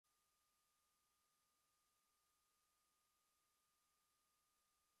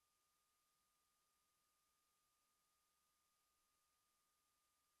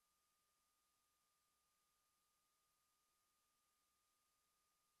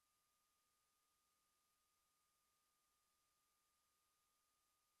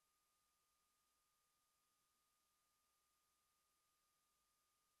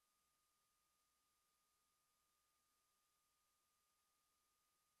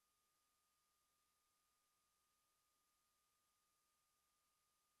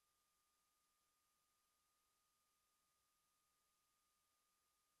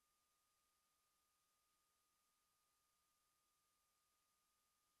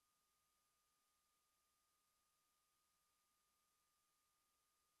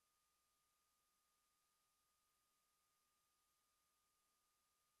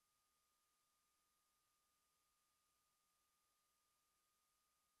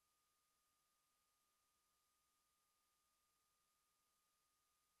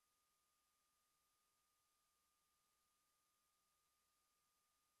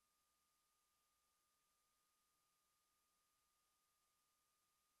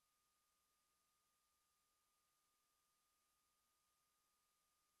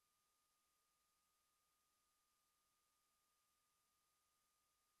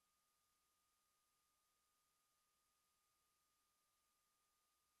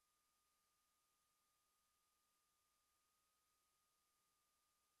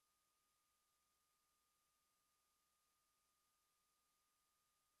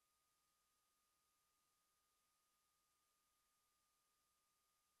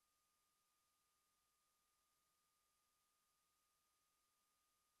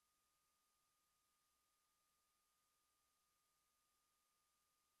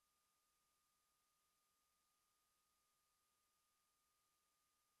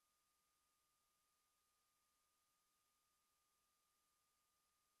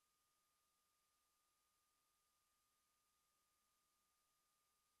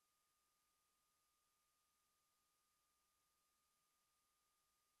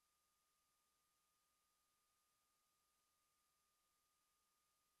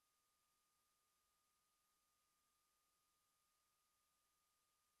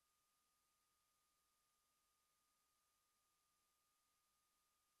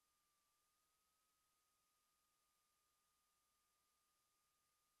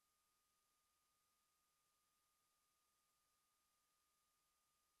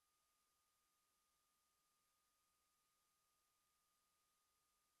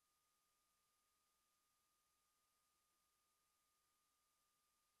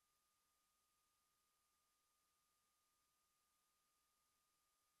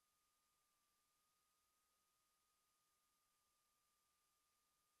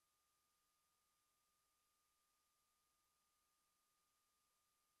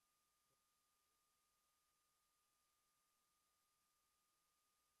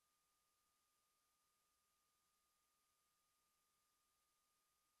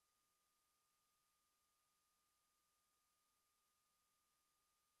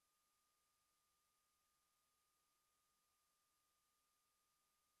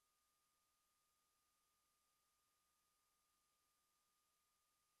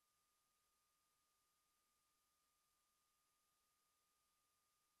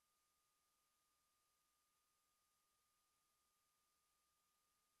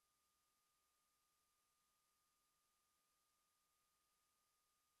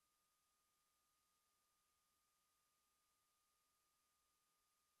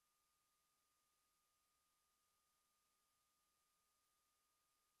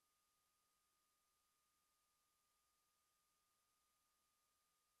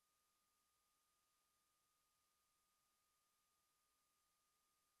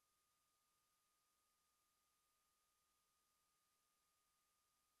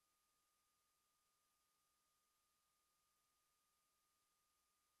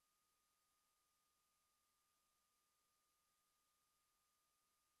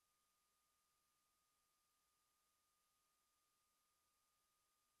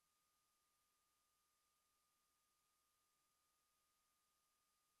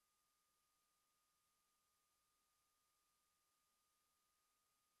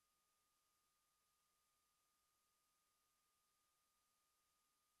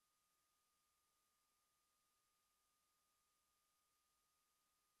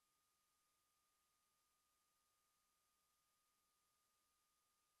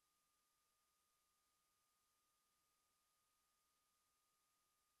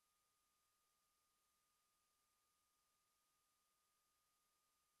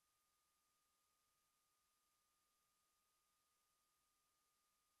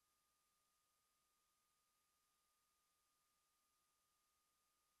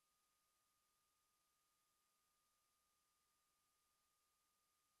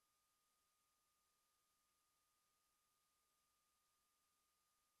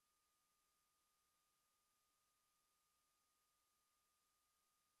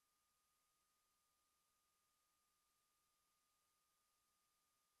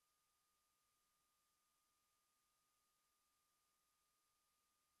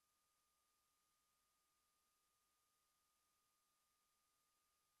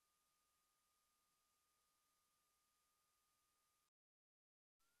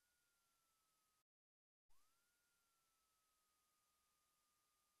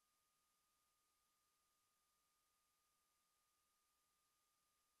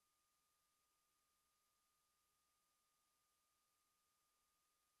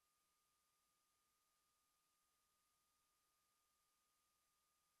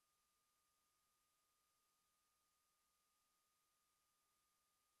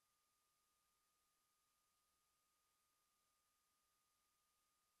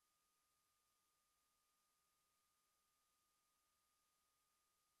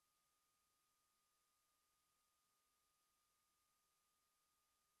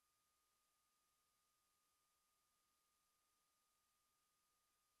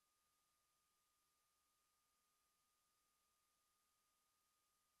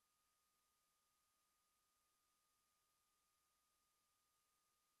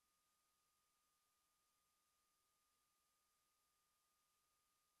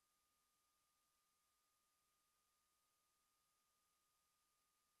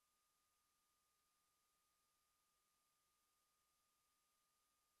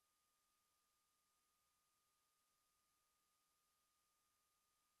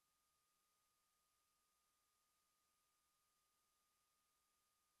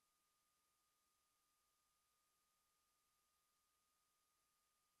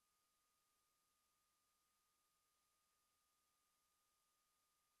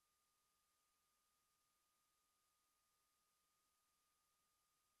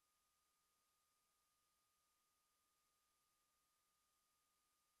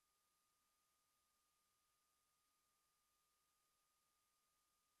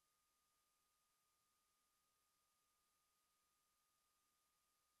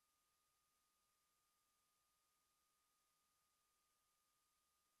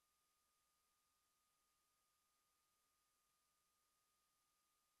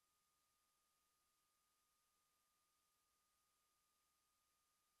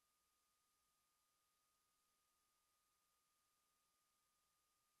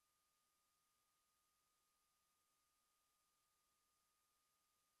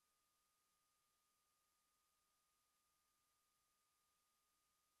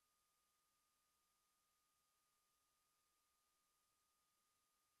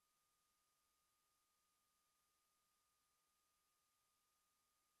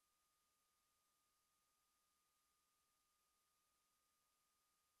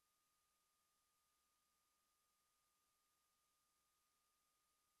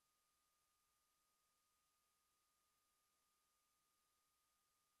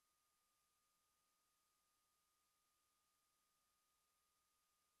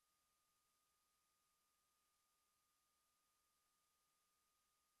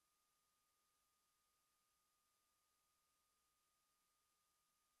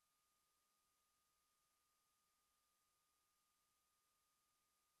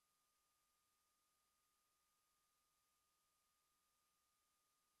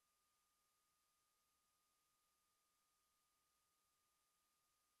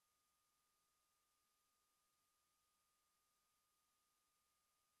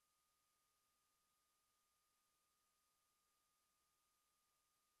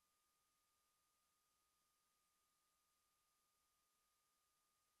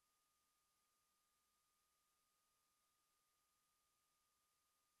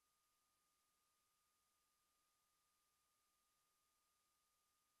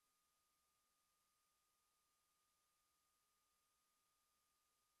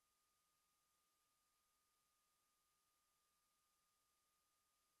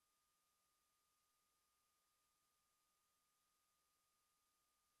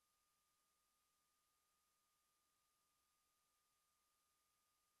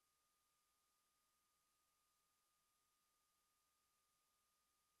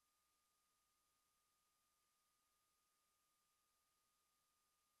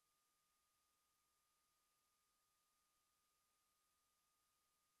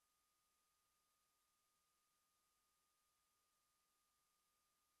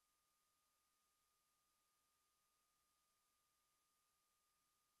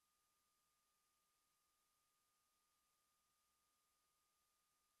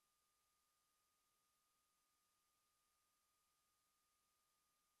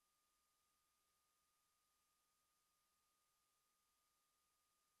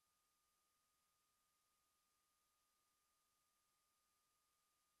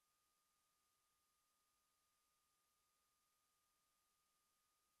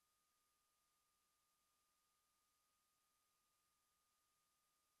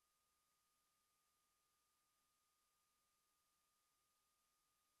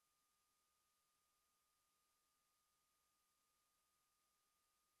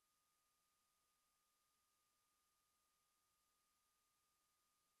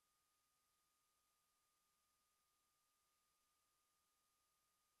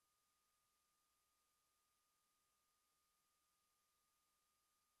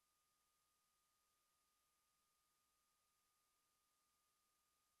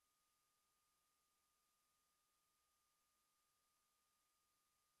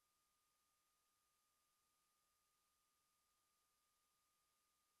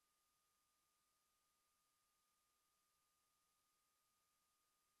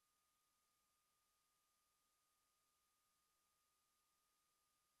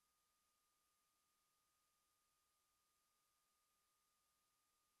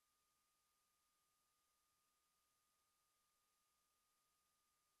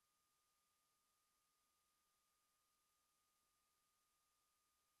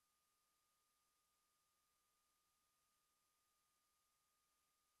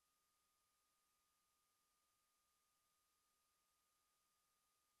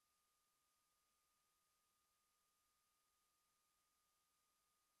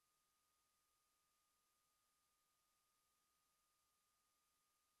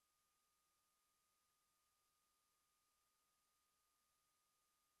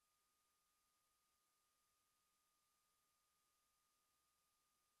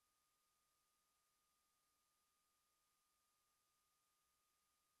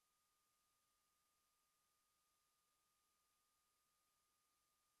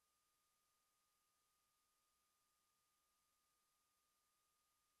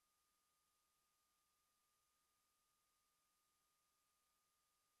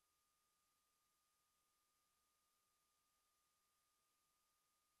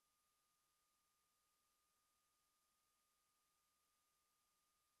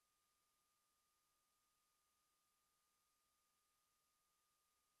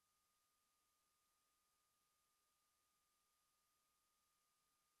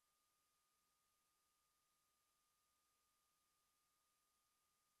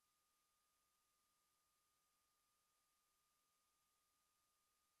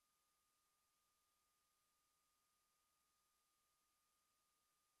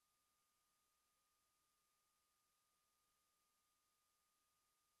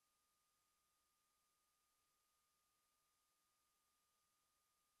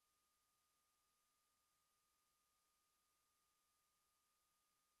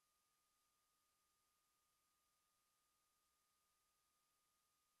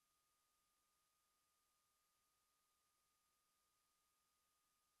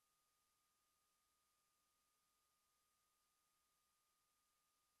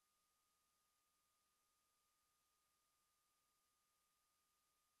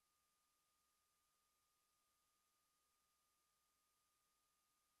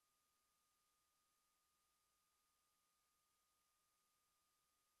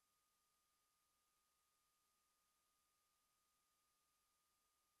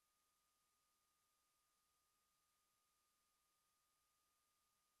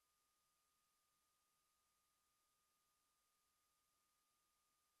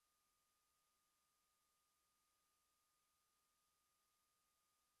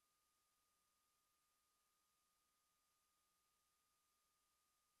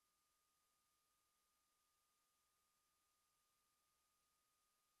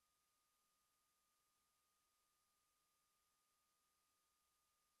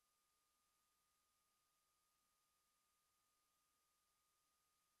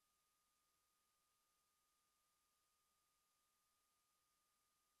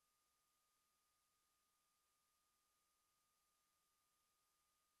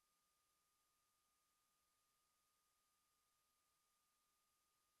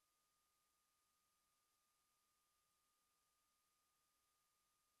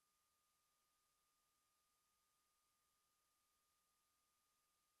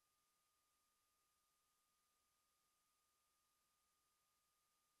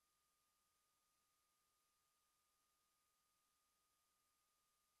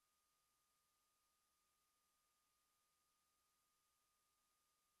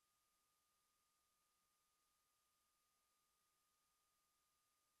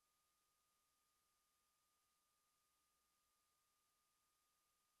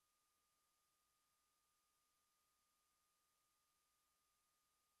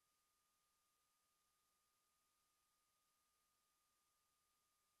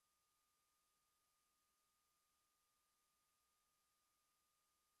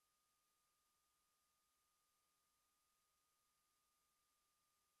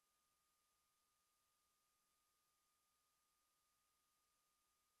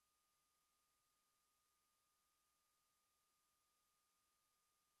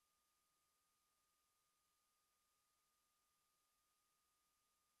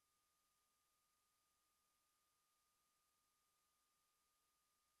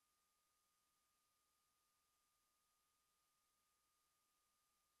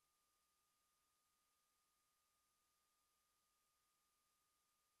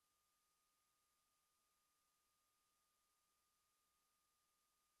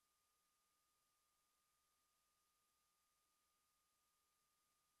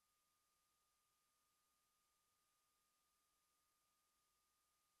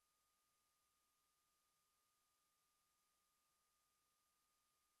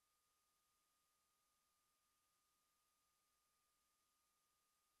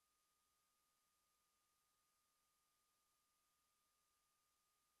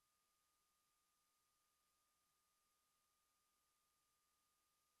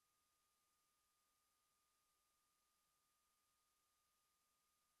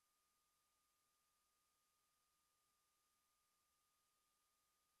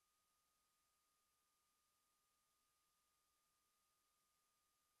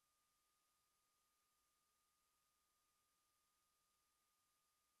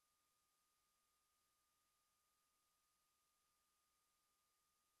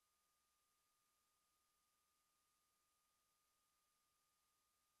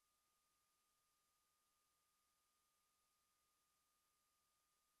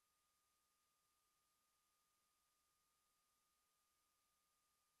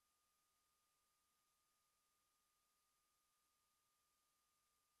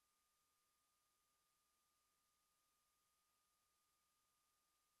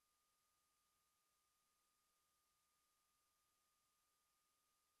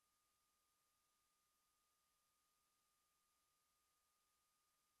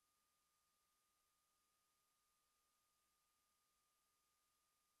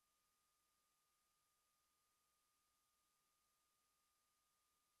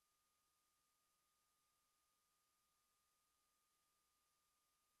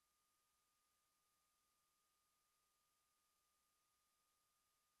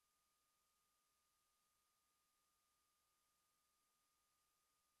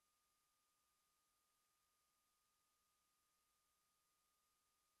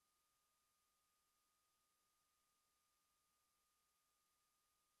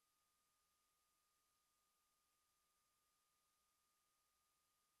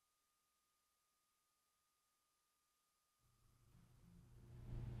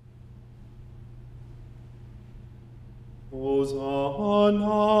Hosanna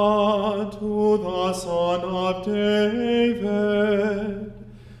to the Son of David.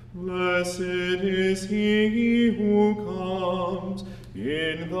 Blessed is he who comes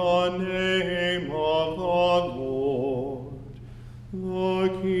in the name of the Lord,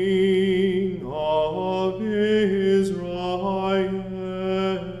 the King of Israel.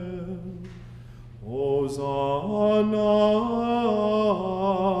 Hosanna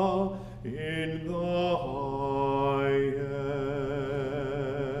in the highest.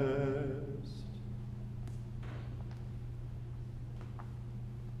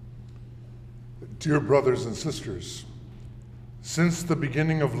 Dear brothers and sisters, since the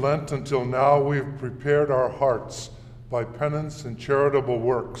beginning of Lent until now, we have prepared our hearts by penance and charitable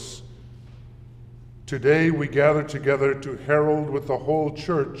works. Today we gather together to herald with the whole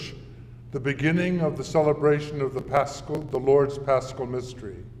Church the beginning of the celebration of the Lord's Paschal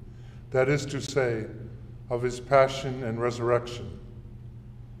mystery, that is to say, of his passion and resurrection.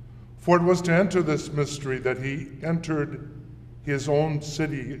 For it was to enter this mystery that he entered his own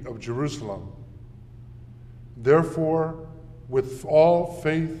city of Jerusalem. Therefore, with all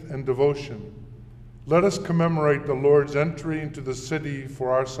faith and devotion, let us commemorate the Lord's entry into the city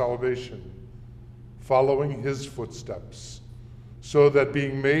for our salvation, following his footsteps, so that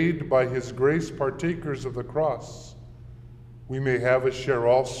being made by his grace partakers of the cross, we may have a share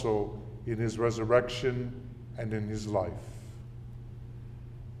also in his resurrection and in his life.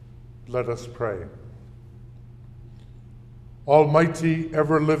 Let us pray. Almighty,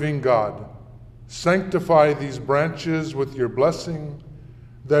 ever-living God, sanctify these branches with your blessing,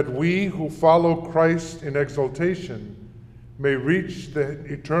 that we who follow Christ in exaltation may reach the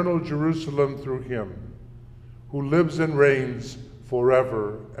eternal Jerusalem through him, who lives and reigns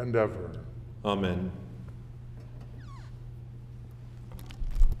forever and ever. Amen.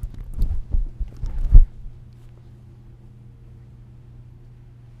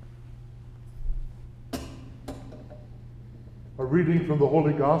 A reading from the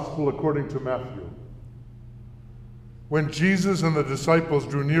Holy Gospel according to Matthew. When Jesus and the disciples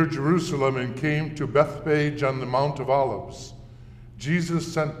drew near Jerusalem and came to Bethphage on the Mount of Olives,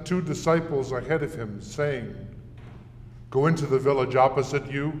 Jesus sent 2 disciples ahead of him, saying, "Go into the village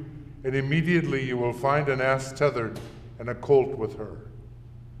opposite you, and immediately you will find an ass tethered and a colt with her.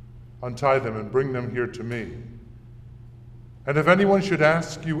 Untie them and bring them here to me. And if anyone should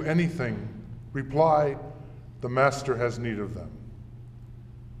ask you anything, reply, 'The Master has need of them.'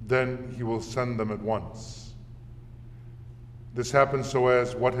 Then he will send them at once." This happened so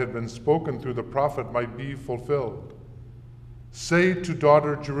as what had been spoken through the prophet might be fulfilled. "Say to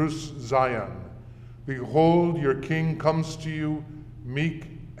daughter Zion, behold, your king comes to you, meek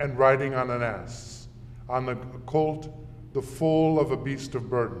and riding on an ass, on a colt, the foal of a beast of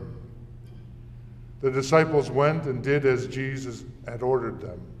burden." The disciples went and did as Jesus had ordered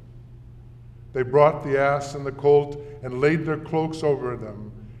them. They brought the ass and the colt and laid their cloaks over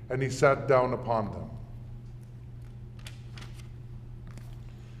them, and he sat down upon them.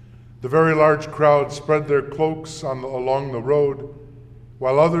 The very large crowd spread their cloaks along the road,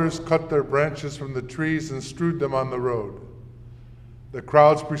 while others cut their branches from the trees and strewed them on the road. The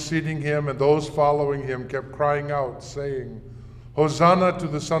crowds preceding him and those following him kept crying out, saying, "Hosanna to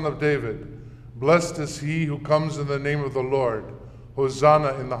the Son of David! Blessed is he who comes in the name of the Lord!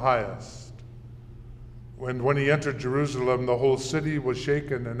 Hosanna in the highest!" When he entered Jerusalem, the whole city was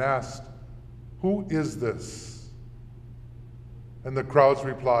shaken and asked, "Who is this?" And the crowds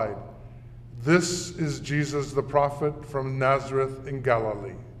replied, "This is Jesus the prophet from Nazareth in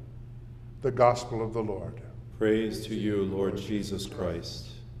Galilee." The Gospel of the Lord. Praise to you, Lord Jesus Christ.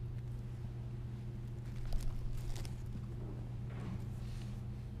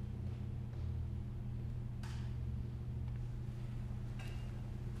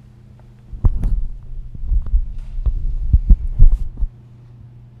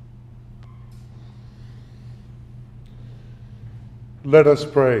 Let us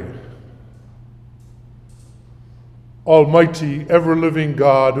pray. Almighty, ever-living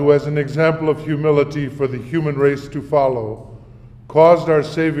God, who as an example of humility for the human race to follow, caused our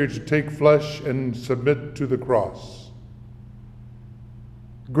Savior to take flesh and submit to the cross.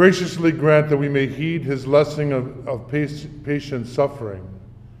 Graciously grant that we may heed his lesson of patient suffering,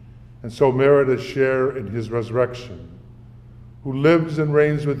 and so merit a share in his resurrection, who lives and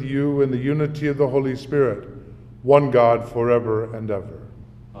reigns with you in the unity of the Holy Spirit, one God forever and ever.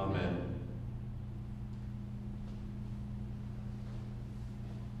 Amen.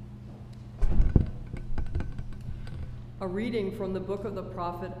 A reading from the book of the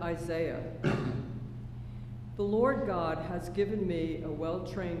prophet Isaiah. The Lord God has given me a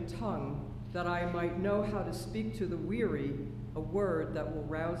well-trained tongue that I might know how to speak to the weary a word that will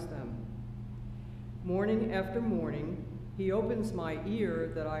rouse them. Morning after morning, he opens my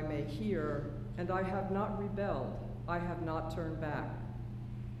ear that I may hear, and I have not rebelled, I have not turned back.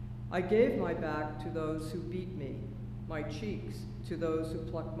 I gave my back to those who beat me, my cheeks to those who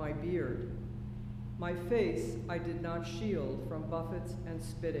plucked my beard. My face I did not shield from buffets and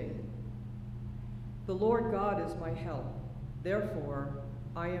spitting. The Lord God is my help, therefore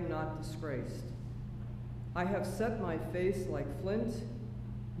I am not disgraced. I have set my face like flint,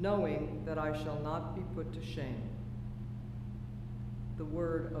 knowing that I shall not be put to shame. The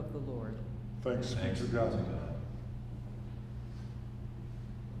word of the Lord. Thanks be to God.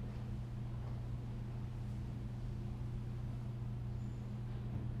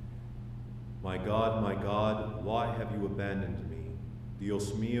 My God, why have you abandoned me?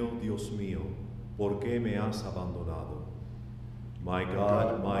 Dios mío, ¿por qué me has abandonado? My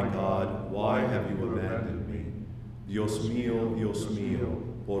God, why have you abandoned me? Dios mío,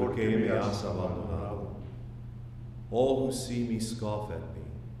 ¿por qué me has abandonado? All who see me scoff at me.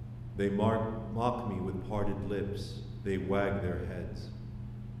 They mock me with parted lips. They wag their heads.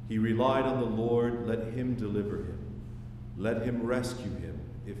 He relied on the Lord, let him deliver him. Let him rescue him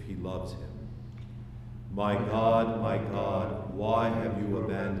if he loves him. My God, why have you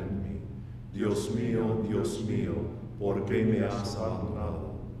abandoned me? Dios mío, ¿por qué me has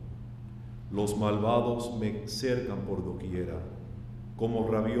abandonado? Los malvados me cercan por doquiera, como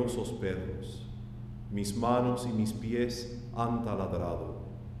rabiosos perros. Mis manos y mis pies han taladrado,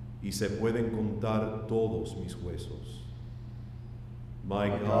 y se pueden contar todos mis huesos. My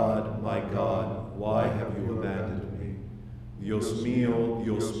God, why have you abandoned me? Dios mío,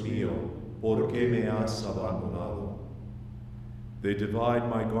 ¿por qué me has abandonado? They divide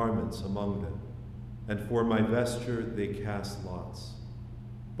my garments among them, and for my vesture they cast lots.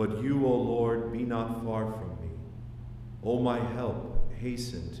 But you, O Lord, be not far from me. O my help,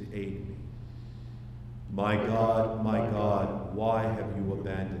 hasten to aid me. My God, why have you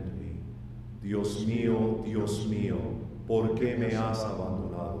abandoned me? Dios mío, ¿por qué me has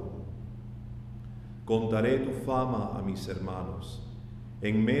abandonado? Contaré tu fama a mis hermanos.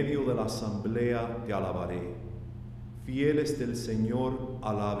 En medio de la asamblea te alabaré. Fieles del Señor,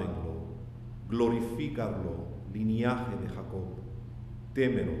 alábenlo. Glorifícalo, linaje de Jacob.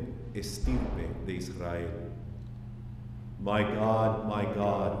 Témelo, estirpe de Israel. My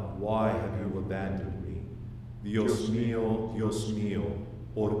God, why have you abandoned me? Dios mío,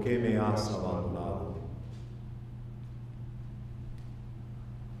 ¿por qué me has abandonado?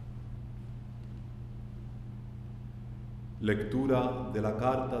 Lectura de la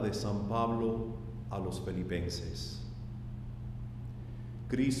carta de San Pablo a los Filipenses.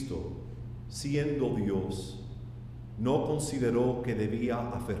 Cristo, siendo Dios, no consideró que debía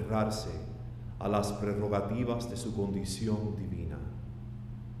aferrarse a las prerrogativas de su condición divina,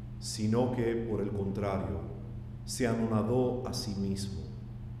 sino que, por el contrario, se anonadó a sí mismo,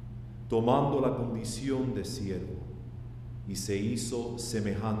 tomando la condición de siervo, y se hizo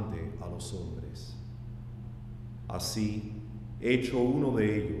semejante a los hombres. Así, hecho uno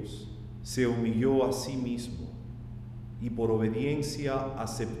de ellos, se humilló a sí mismo y por obediencia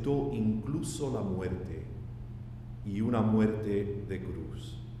aceptó incluso la muerte, y una muerte de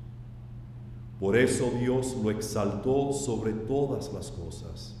cruz. Por eso Dios lo exaltó sobre todas las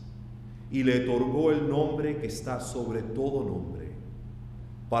cosas y le otorgó el nombre que está sobre todo nombre,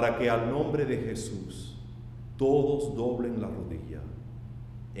 para que al nombre de Jesús todos doblen la rodilla,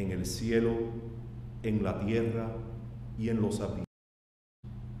 en el cielo, en la tierra y en los abismos,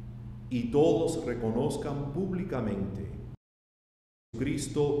 y todos reconozcan públicamente que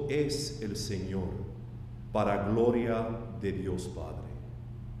Cristo es el Señor, para gloria de Dios Padre.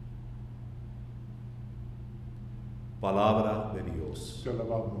 Palabra de Dios. Te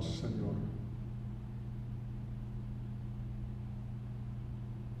alabamos, Señor.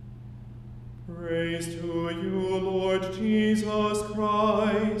 Praise to you, Lord Jesus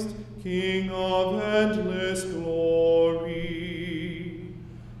Christ, King of endless glory.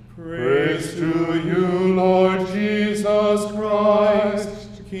 Praise to you, Lord Jesus Christ,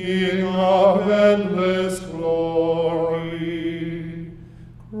 King of endless glory.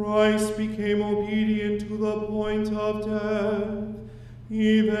 Christ became obedient to the point of death,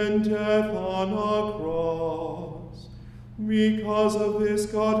 even death on a cross. Because of this,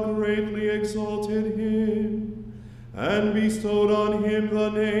 God greatly exalted him, and bestowed on him the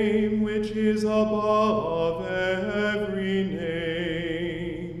name which is above every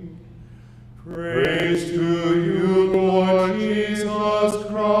name. Praise to you, Lord Jesus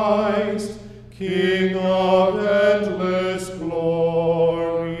Christ, King of endless glory.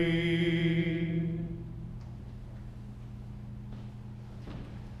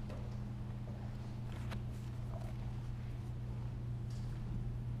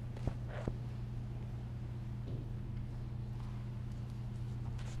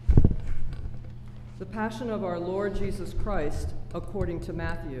 The Passion of our Lord Jesus Christ according to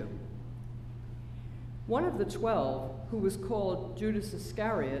Matthew. One of the 12, who was called Judas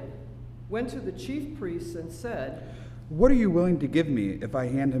Iscariot, went to the chief priests and said, "What are you willing to give me if I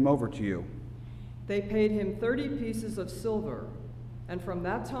hand him over to you?" They paid him 30 pieces of silver, and from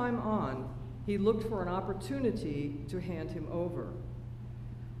that time on, he looked for an opportunity to hand him over.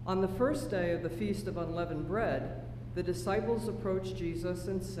 On the first day of the Feast of Unleavened Bread, the disciples approached Jesus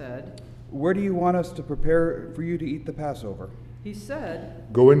and said, "Where do you want us to prepare for you to eat the Passover?" He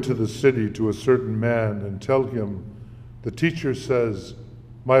said, Go into the city to a certain man and tell him, the teacher says,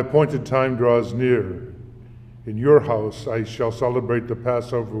 my appointed time draws near. In your house I shall celebrate the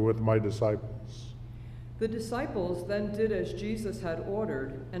Passover with my disciples. The disciples then did as Jesus had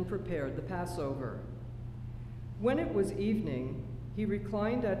ordered and prepared the Passover. When it was evening, he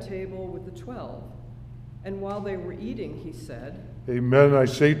reclined at table with the 12, and while they were eating, he said, Amen, I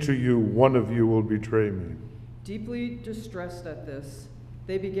say to you, one of you will betray me. Deeply distressed at this,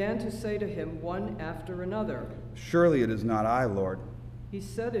 they began to say to him one after another. "Surely it is not I, Lord." He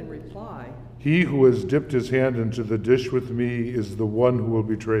said in reply, He who has dipped his hand into the dish with me is the one who will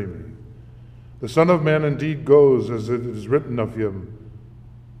betray me. The Son of Man indeed goes as it is written of him,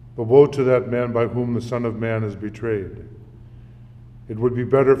 but woe to that man by whom the Son of Man is betrayed. It would be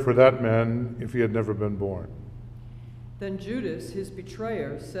better for that man if he had never been born. Then Judas, his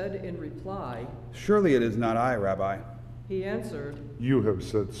betrayer, said in reply, "Surely it is not I, Rabbi." He answered, You have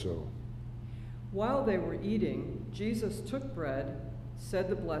said so. While they were eating, Jesus took bread, said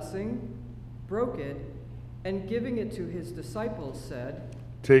the blessing, broke it, and giving it to his disciples said,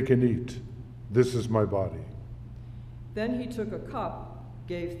 Take and eat. This is my body. Then he took a cup,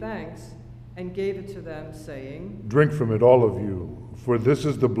 gave thanks, and gave it to them, saying, Drink from it, all of you, for this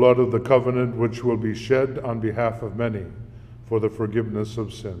is the blood of the covenant which will be shed on behalf of many for the forgiveness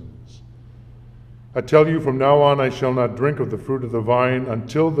of sins. I tell you, from now on I shall not drink of the fruit of the vine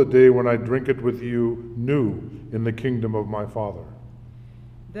until the day when I drink it with you new in the kingdom of my Father.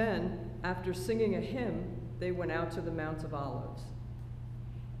 Then, after singing a hymn, they went out to the Mount of Olives.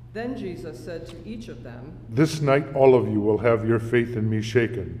 Then Jesus said to each of them, This night all of you will have your faith in me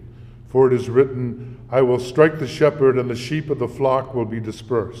shaken, for it is written, I will strike the shepherd, and the sheep of the flock will be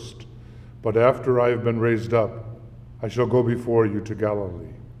dispersed. But after I have been raised up, I shall go before you to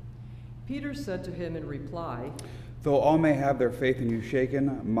Galilee. Peter said to him in reply, "Though all may have their faith in you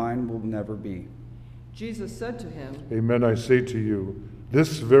shaken, mine will never be." Jesus said to him, Amen, I say to you,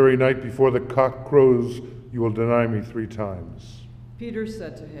 this very night before the cock crows, you will deny me 3 times. Peter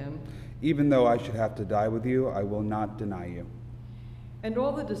said to him, "Even though I should have to die with you, I will not deny you." and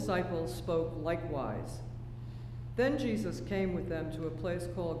all the disciples spoke likewise. Then Jesus came with them to a place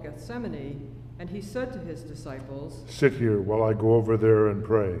called Gethsemane, and he said to his disciples, Sit here while I go over there and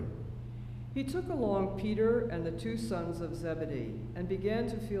pray. He took along Peter and the 2 sons of Zebedee, and began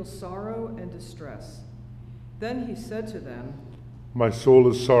to feel sorrow and distress. Then he said to them, My soul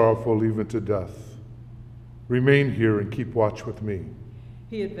is sorrowful even to death. Remain here and keep watch with me.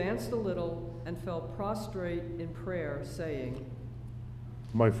 He advanced a little and fell prostrate in prayer, saying,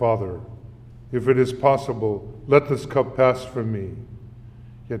 My Father, if it is possible, let this cup pass from me,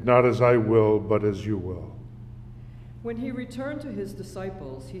 yet not as I will, but as you will. When he returned to his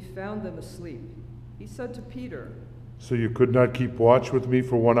disciples, he found them asleep. He said to Peter, So you could not keep watch with me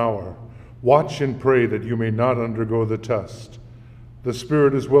for 1 hour. Watch and pray that you may not undergo the test. The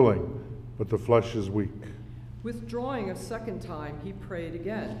spirit is willing, but the flesh is weak. Withdrawing a second time, he prayed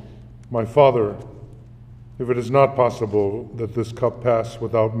again. My Father, if it is not possible that this cup pass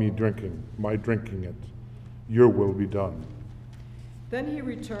without me drinking it, your will be done. Then he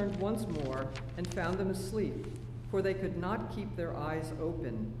returned once more and found them asleep, for they could not keep their eyes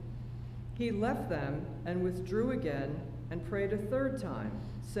open. He left them and withdrew again and prayed a 3rd time,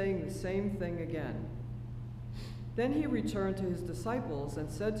 saying the same thing again. Then he returned to his disciples and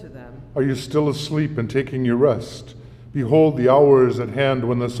said to them, Are you still asleep and taking your rest? Behold, the hour is at hand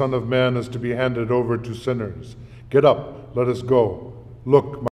when the Son of Man is to be handed over to sinners. Get up, let us go.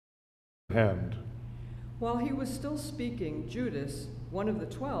 Look, my hand. While he was still speaking, Judas, one of the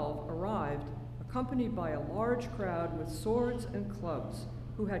 12, arrived, accompanied by a large crowd with swords and clubs,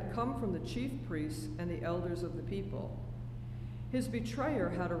 who had come from the chief priests and the elders of the people. His betrayer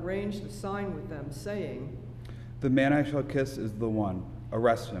had arranged a sign with them, saying, "The man I shall kiss is the one.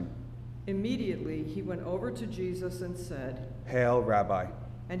 Arrest him." Immediately he went over to Jesus and said, "Hail, Rabbi."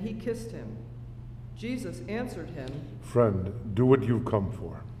 and he kissed him. Jesus answered him, Friend, do what you've come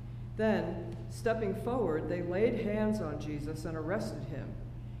for. Then, stepping forward, they laid hands on Jesus and arrested him.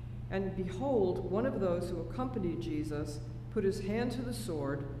 And behold, one of those who accompanied Jesus put his hand to the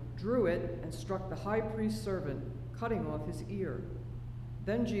sword drew it, and struck the high priest's servant, cutting off his ear.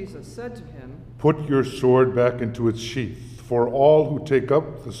 Then Jesus said to him, "Put your sword back into its sheath, for all who take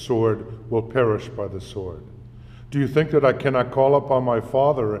up the sword will perish by the sword. Do you think that I cannot call upon my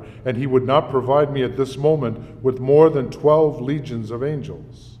Father, and he would not provide me at this moment with more than 12 legions of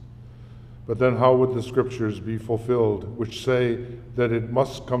angels? But then how would the scriptures be fulfilled, which say that it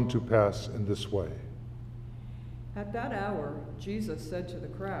must come to pass in this way?" At that hour, Jesus said to the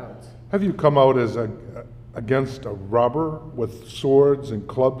crowds, Have you come out as against a robber with swords and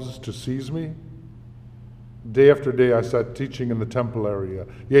clubs to seize me? Day after day I sat teaching in the temple area,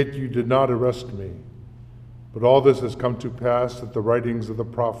 yet you did not arrest me. But all this has come to pass that the writings of the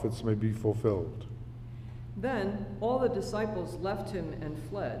prophets may be fulfilled. Then all the disciples left him and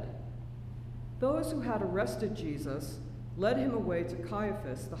fled. Those who had arrested Jesus led him away to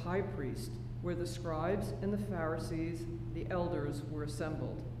Caiaphas, the high priest, where the scribes and the Pharisees, the elders, were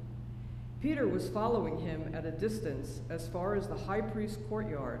assembled. Peter was following him at a distance as far as the high priest's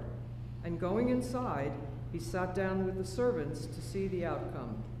courtyard, and going inside, he sat down with the servants to see the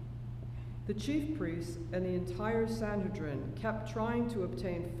outcome. The chief priests and the entire Sanhedrin kept trying to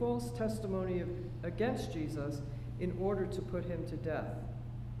obtain false testimony against Jesus in order to put him to death.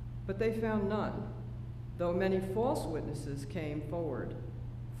 But they found none, though many false witnesses came forward.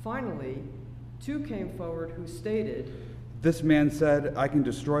 Finally, 2 came forward who stated, "This man said, I can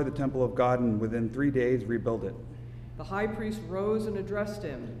destroy the temple of God and within 3 days rebuild it." The high priest rose and addressed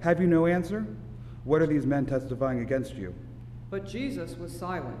him, Have you no answer? What are these men testifying against you? but Jesus was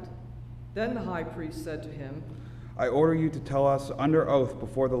silent. Then the high priest said to him, I order you to tell us under oath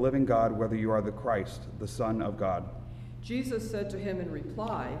before the living God whether you are the Christ, the Son of God. Jesus said to him in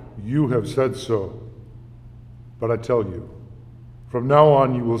reply, You have said so. But I tell you, from now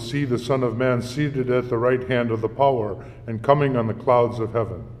on you will see the Son of Man seated at the right hand of the power and coming on the clouds of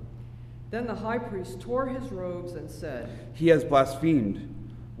heaven. Then the high priest tore his robes and said, He has blasphemed.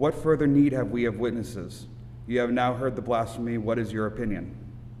 What further need have we of witnesses? You have now heard the blasphemy. What is your opinion?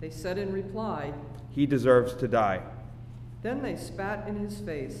 They said in reply, He deserves to die. Then they spat in his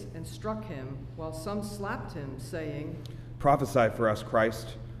face and struck him, while some slapped him, saying, Prophesy for us,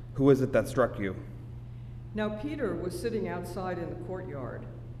 Christ. Who is it that struck you? Now Peter was sitting outside in the courtyard.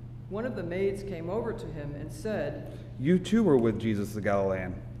 One of the maids came over to him and said, You too were with Jesus the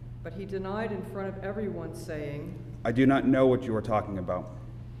Galilean. but he denied in front of everyone, saying, I do not know what you are talking about.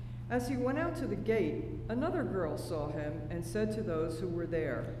 As he went out to the gate, another girl saw him and said to those who were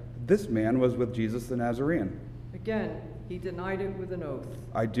there. This man was with Jesus the Nazarene. Again, he denied it with an oath.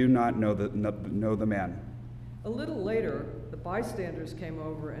 I do not know the man. A little later, the bystanders came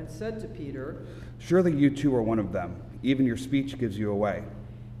over and said to Peter, Surely you too are one of them. Even your speech gives you away.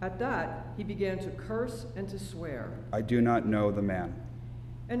 At that, he began to curse and to swear. I do not know the man.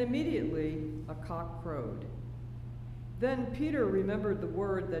 And immediately a cock crowed. Then Peter remembered the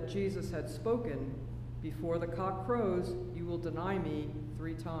word that Jesus had spoken, Before the cock crows, you will deny me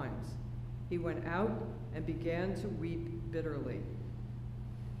 3 times. He went out and began to weep bitterly.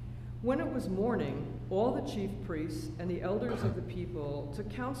 When it was morning, all the chief priests and the elders of the people took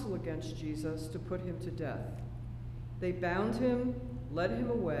counsel against Jesus to put him to death. They bound him, led him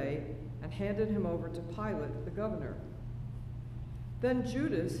away, and handed him over to Pilate, the governor. Then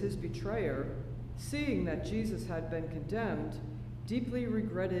Judas, his betrayer, seeing that Jesus had been condemned, deeply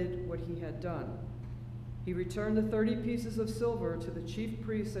regretted what he had done. He returned the 30 pieces of silver to the chief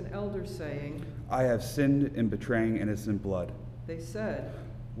priests and elders, saying, I have sinned in betraying innocent blood. They said,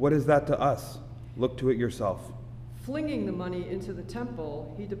 What is that to us? Look to it yourself. Flinging the money into the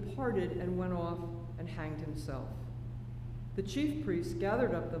temple, he departed and went off and hanged himself. The chief priests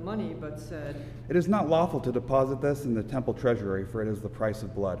gathered up the money, but said, It is not lawful to deposit this in the temple treasury, for it is the price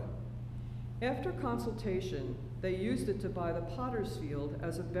of blood. After consultation, they used it to buy the potter's field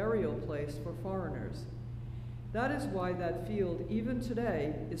as a burial place for foreigners. That is why that field, even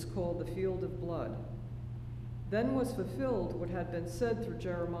today, is called the field of blood. Then was fulfilled what had been said through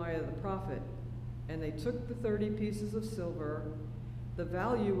Jeremiah the prophet, and they took the 30 pieces of silver, the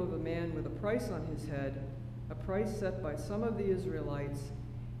value of a man with a price on his head, a price set by some of the Israelites,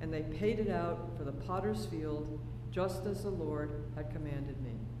 and they paid it out for the potter's field, just as the Lord had commanded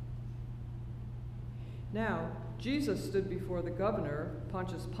me. Now, Jesus stood before the governor,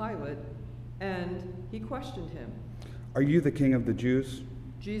 Pontius Pilate, and he questioned him. Are you the king of the Jews?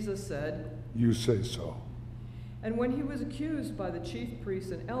 Jesus said, You say so. and when he was accused by the chief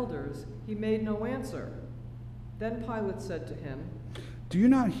priests and elders, he made no answer. Then Pilate said to him, Do you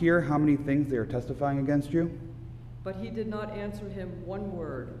not hear how many things they are testifying against you? but he did not answer him one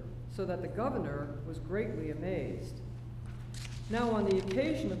word, so that the governor was greatly amazed. Now on the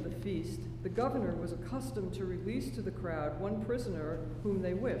occasion of the feast, the governor was accustomed to release to the crowd one prisoner whom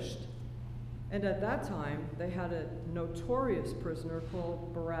they wished. And at that time they had a notorious prisoner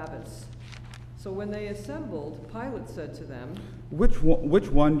called Barabbas. So when they assembled, Pilate said to them, Which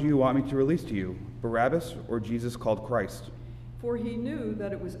one do you want me to release to you, Barabbas or Jesus called Christ? For he knew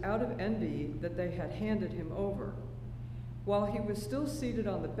that it was out of envy that they had handed him over. While he was still seated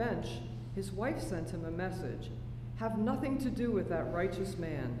on the bench, his wife sent him a message. Have nothing to do with that righteous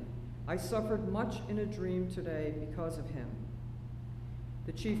man. I suffered much in a dream today because of him.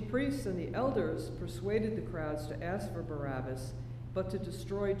 The chief priests and the elders persuaded the crowds to ask for Barabbas, but to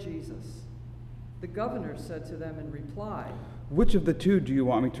destroy Jesus. The governor said to them in reply, Which of the two do you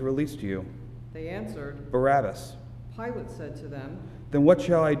want me to release to you? They answered, Barabbas. Pilate said to them, Then what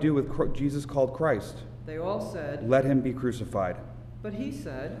shall I do with Jesus called Christ? They all said, Let him be crucified. But he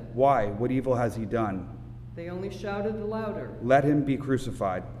said, Why? What evil has he done? They only shouted the louder. Let him be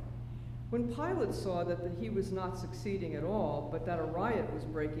crucified. When Pilate saw that he was not succeeding at all, but that a riot was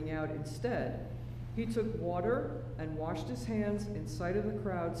breaking out instead, he took water and washed his hands in sight of the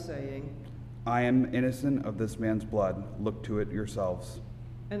crowd, saying, I am innocent of this man's blood. Look to it yourselves.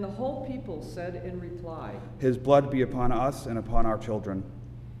 And the whole people said in reply, His blood be upon us and upon our children.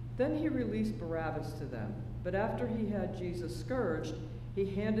 Then he released Barabbas to them, but after he had Jesus scourged, he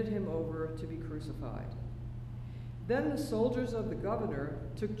handed him over to be crucified. Then the soldiers of the governor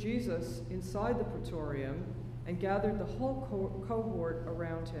took Jesus inside the praetorium and gathered the whole cohort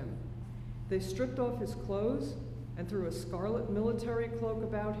around him. They stripped off his clothes and threw a scarlet military cloak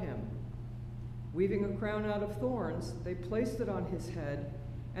about him. Weaving a crown out of thorns, they placed it on his head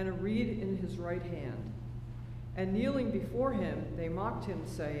and a reed in his right hand. And kneeling before him, they mocked him,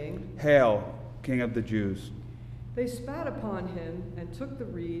 saying, Hail, King of the Jews. They spat upon him and took the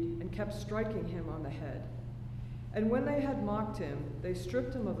reed and kept striking him on the head. And when they had mocked him, they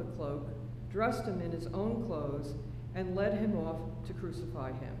stripped him of the cloak, dressed him in his own clothes, and led him off to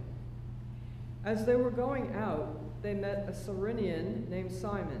crucify him. As they were going out, they met a Cyrenian named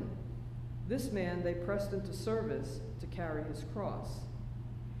Simon. This man they pressed into service to carry his cross.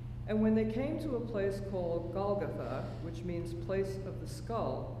 And when they came to a place called Golgotha, which means place of the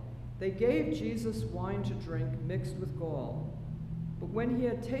skull, they gave Jesus wine to drink mixed with gall. But when he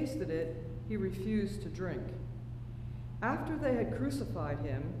had tasted it, he refused to drink. After they had crucified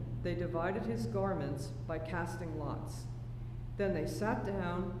him, they divided his garments by casting lots. Then they sat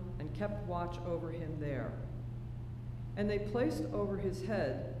down and kept watch over him there. And they placed over his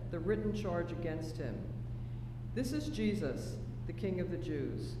head the written charge against him. This is Jesus, the King of the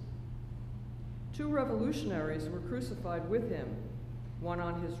Jews. 2 revolutionaries were crucified with him, one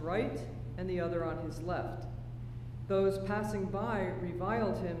on his right and the other on his left. Those passing by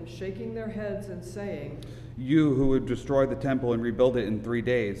reviled him, shaking their heads and saying, You who would destroy the temple and rebuild it in 3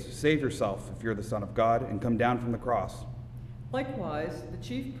 days, save yourself if you're the Son of God and come down from the cross. Likewise, the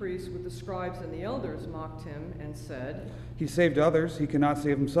chief priests with the scribes and the elders mocked him and said, He saved others, he cannot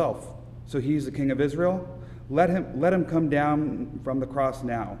save himself. So he's the King of Israel? Let him come down from the cross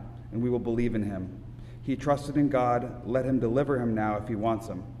now, and we will believe in him. He trusted in God, let him deliver him now if he wants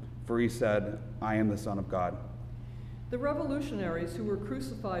him. For he said, I am the Son of God. The revolutionaries who were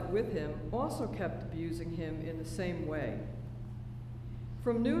crucified with him also kept abusing him in the same way.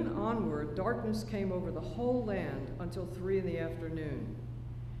 From noon onward, darkness came over the whole land until 3 p.m.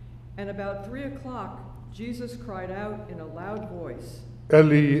 And about 3 o'clock, Jesus cried out in a loud voice,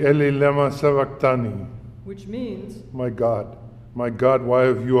 Eli, Eli, lema sabachthani. which means, My God, why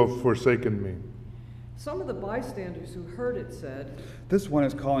have you forsaken me? Some of the bystanders who heard it said, This one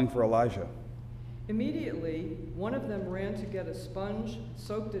is calling for Elijah. Immediately, one of them ran to get a sponge,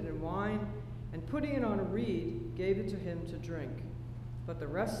 soaked it in wine, and putting it on a reed, gave it to him to drink. But the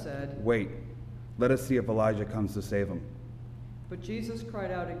rest said, Wait, let us see if Elijah comes to save him. But Jesus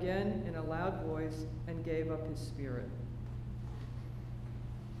cried out again in a loud voice and gave up his spirit.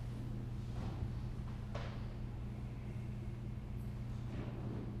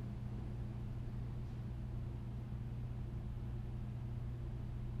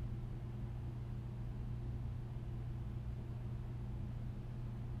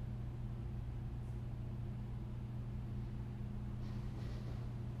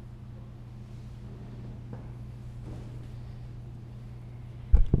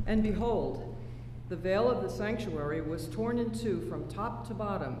 And behold, the veil of the sanctuary was torn in two from top to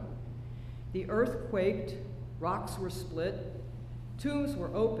bottom. The earth quaked, rocks were split, tombs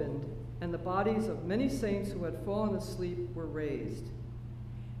were opened, and the bodies of many saints who had fallen asleep were raised.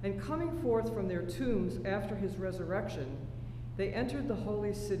 And coming forth from their tombs after his resurrection, they entered the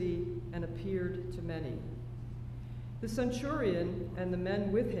holy city and appeared to many. The centurion and the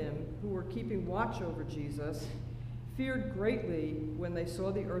men with him who were keeping watch over Jesus feared greatly when they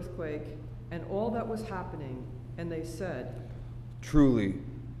saw the earthquake and all that was happening, and they said, "Truly,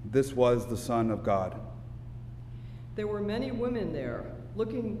 this was the Son of God." There were many women there,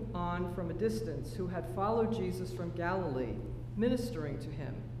 looking on from a distance, who had followed Jesus from Galilee, ministering to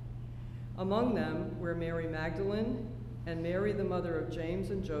him. Among them were Mary Magdalene, and Mary the mother of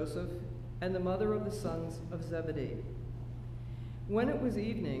James and Joseph, and the mother of the sons of Zebedee. When it was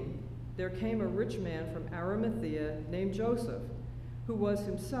evening, there came a rich man from Arimathea named Joseph, who was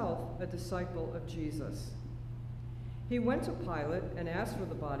himself a disciple of Jesus. He went to Pilate and asked for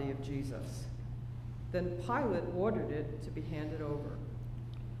the body of Jesus. Then Pilate ordered it to be handed over.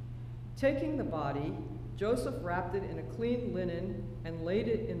 Taking the body, Joseph wrapped it in a clean linen and laid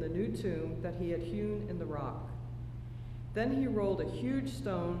it in the new tomb that he had hewn in the rock. Then he rolled a huge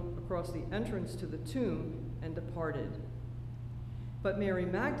stone across the entrance to the tomb and departed. But Mary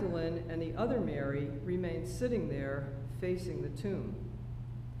Magdalene and the other Mary remained sitting there, facing the tomb.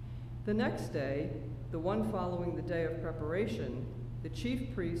 The next day, the one following the day of preparation, the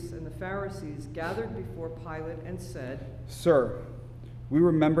chief priests and the Pharisees gathered before Pilate and said, "Sir, we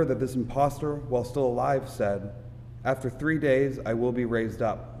remember that this impostor, while still alive, said, 'After 3 days I will be raised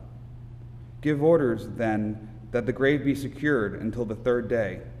up.' Give orders, then, that the grave be secured until the 3rd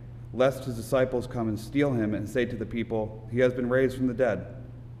day, lest his disciples come and steal him and say to the people, 'He has been raised from the dead.'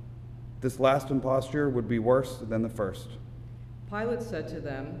 This last imposture would be worse than the first." Pilate said to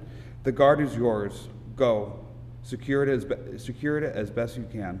them, "The guard is yours. Go. Secure it as best you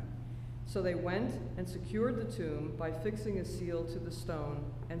can." So they went and secured the tomb by fixing a seal to the stone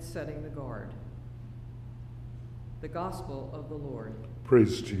and setting the guard. The Gospel of the Lord.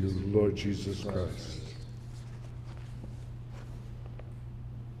 Praise to you, Lord Jesus Christ.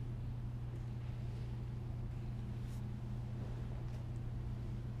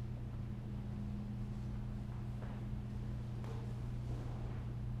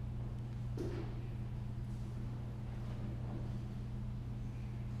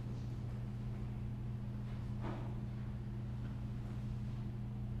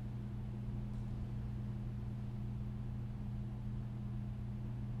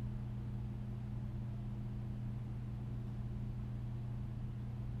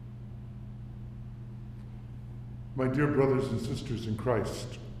 My dear brothers and sisters in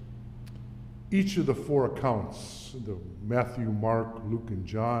Christ, each of the 4 accounts, the Matthew, Mark, Luke, and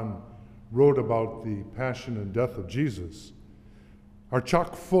John, wrote about the passion and death of Jesus, are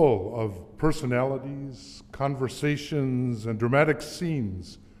chock full of personalities, conversations, and dramatic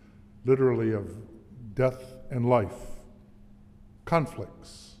scenes, literally of death and life,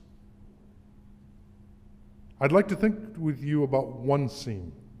 conflicts. I'd like to think with you about one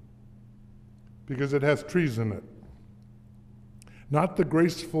scene, because it has trees in it. Not the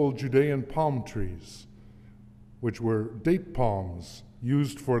graceful Judean palm trees, which were date palms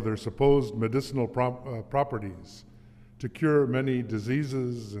used for their supposed medicinal properties to cure many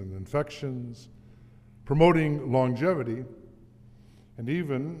diseases and infections, promoting longevity, and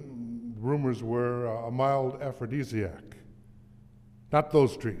even, rumors were, a mild aphrodisiac. Not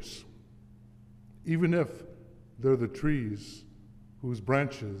those trees, even if they're the trees whose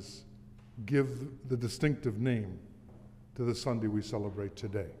branches give the distinctive name to the Sunday we celebrate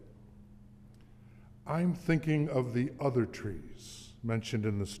today. I'm thinking of the other trees mentioned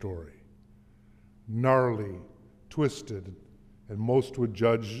in the story. Gnarly, twisted, and most would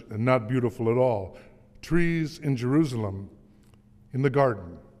judge not beautiful at all. Trees in Jerusalem, in the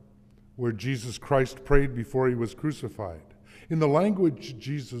garden, where Jesus Christ prayed before he was crucified. In the language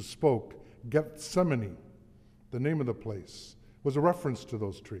Jesus spoke, Gethsemane, the name of the place, was a reference to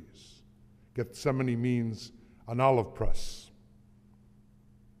those trees. Gethsemane means an olive press.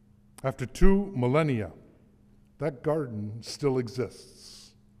 After 2 millennia, that garden still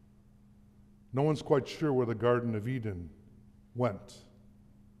exists. No one's quite sure where the Garden of Eden went.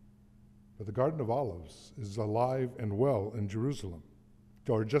 But the Garden of Olives is alive and well in Jerusalem,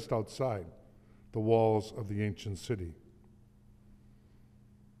 or just outside the walls of the ancient city.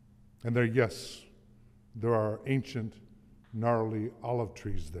 And there, yes, there are ancient, gnarly olive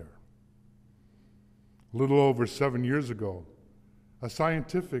trees there. A little over 7 years ago, a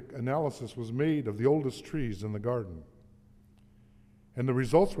scientific analysis was made of the oldest trees in the garden. And the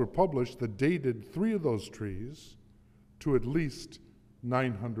results were published that dated 3 of those trees to at least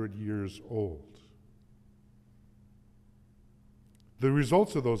 900 years old. The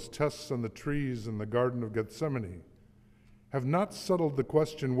results of those tests on the trees in the Garden of Gethsemane have not settled the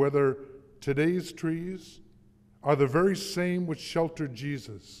question whether today's trees are the very same which sheltered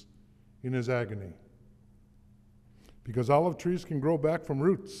Jesus in his agony. because olive trees can grow back from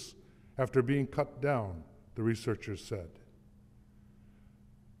roots after being cut down, the researchers said.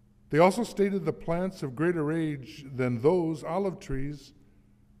 They also stated the plants of greater age than those olive trees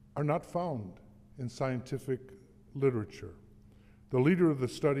are not found in scientific literature. The leader of the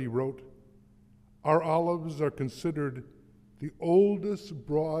study wrote, "Our olives are considered the oldest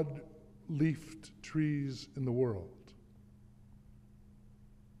broad-leafed trees in the world."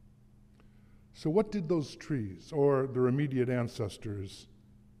 So what did those trees, or their immediate ancestors,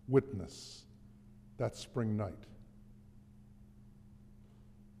 witness that spring night?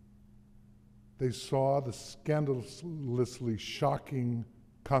 They saw the scandalously shocking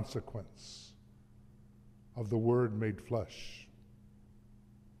consequence of the Word made flesh.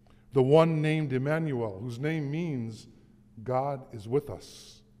 The one named Emmanuel, whose name means God is with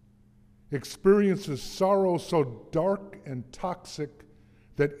us, experiences sorrow so dark and toxic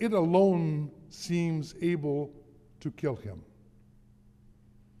that it alone seems able to kill him.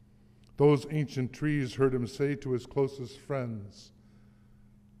 Those ancient trees heard him say to his closest friends,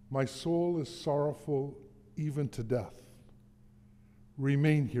 "My soul is sorrowful even to death.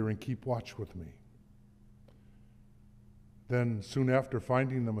 Remain here and keep watch with me." Then, soon after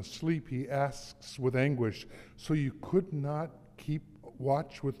finding them asleep, he asks with anguish, "So you could not keep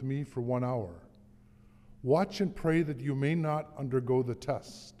watch with me for 1 hour? Watch and pray that you may not undergo the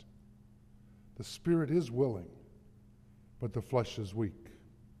test. The spirit is willing, but the flesh is weak."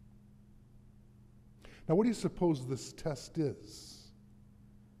 Now, what do you suppose this test is?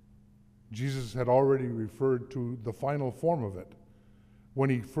 Jesus had already referred to the final form of it when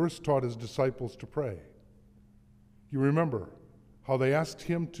he first taught his disciples to pray. You remember how they asked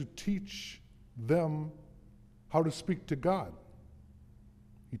him to teach them how to speak to God.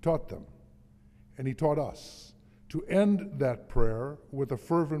 He taught them, and he taught us to end that prayer with a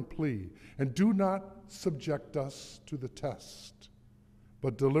fervent plea, "And do not subject us to the test,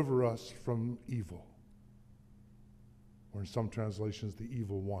 but deliver us from evil." Or in some translations, the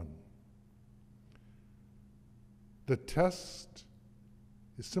evil one. The test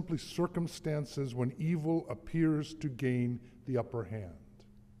is simply circumstances when evil appears to gain the upper hand.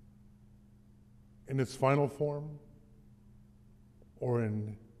 In its final form, or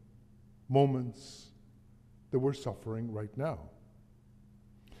in moments that we're suffering right now.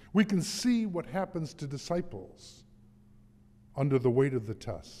 We can see what happens to disciples under the weight of the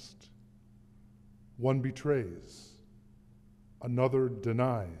test. One betrays, another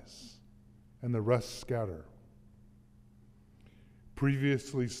denies, and the rest scatter.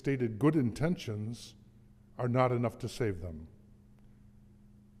 Previously stated good intentions are not enough to save them.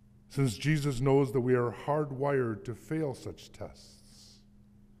 Since Jesus knows that we are hardwired to fail such tests,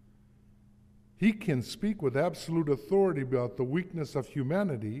 he can speak with absolute authority about the weakness of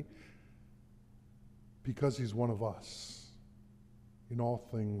humanity because he's one of us in all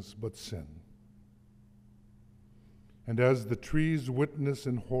things but sin. And as the trees witness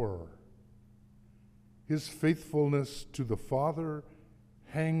in horror, his faithfulness to the Father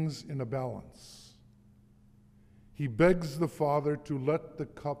hangs in a balance. He begs the Father to let the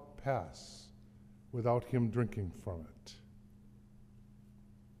cup pass without him drinking from it.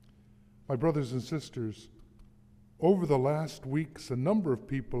 My brothers and sisters, over the last weeks, a number of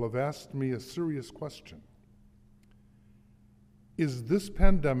people have asked me a serious question. Is this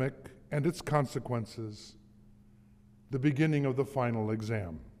pandemic and its consequences the beginning of the final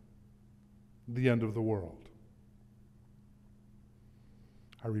exam? The end of the world?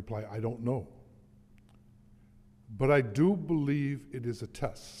 I reply, I don't know. But I do believe it is a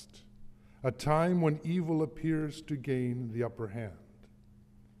test, a time when evil appears to gain the upper hand.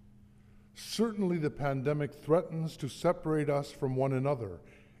 Certainly the pandemic threatens to separate us from one another,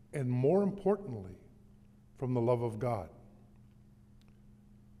 and more importantly, from the love of God.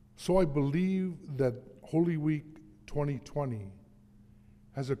 So I believe that Holy Week 2020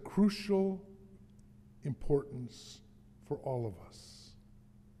 has a crucial importance for all of us.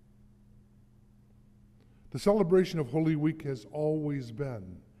 The celebration of Holy Week has always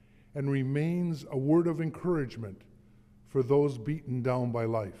been and remains a word of encouragement for those beaten down by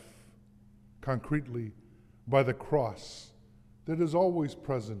life, concretely by the cross that is always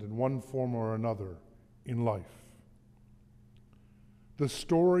present in one form or another in life. The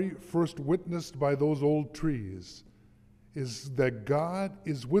story first witnessed by those old trees is that God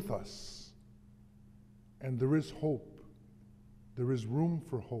is with us, and there is hope. There is room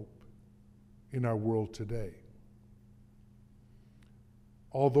for hope in our world today.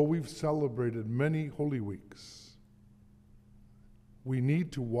 Although we've celebrated many Holy Weeks, we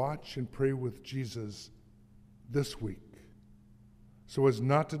need to watch and pray with Jesus this week so as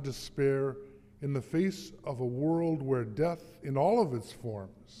not to despair in the face of a world where death in all of its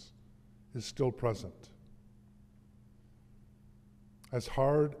forms is still present. As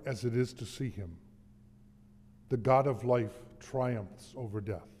hard as it is to see him, the God of life triumphs over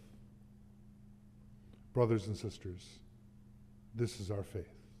death. Brothers and sisters, this is our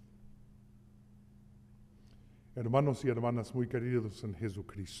faith. Hermanos y hermanas muy queridos en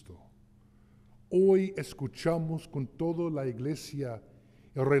Jesucristo, hoy escuchamos con toda la iglesia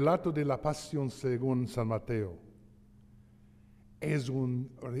el relato de la pasión según San Mateo. Es una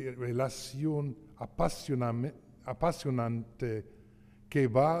relación apasionante que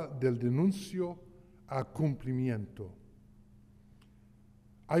va del denuncio a cumplimiento.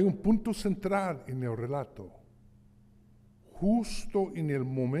 Hay un punto central en el relato. Justo en el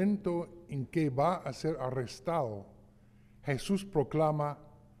momento en que va a ser arrestado, Jesús proclama: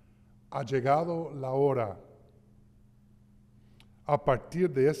 ha llegado la hora. A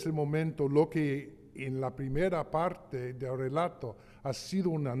partir de ese momento, lo que en la primera parte del relato ha sido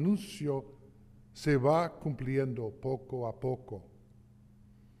un anuncio, se va cumpliendo poco a poco.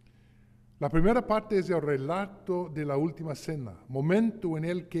 La primera parte es el relato de la última cena, momento en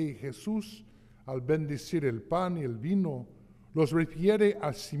el que Jesús, al bendecir el pan y el vino, los refiere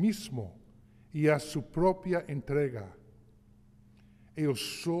a sí mismo y a su propia entrega.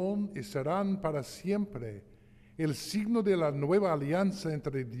 Ellos son y serán para siempre el signo de la nueva alianza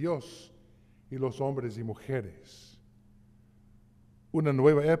entre Dios y los hombres y mujeres. Una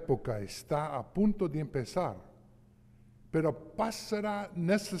nueva época está a punto de empezar, pero pasará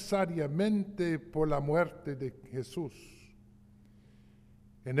necesariamente por la muerte de Jesús.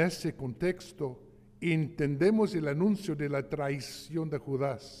 En ese contexto, entendemos el anuncio de la traición de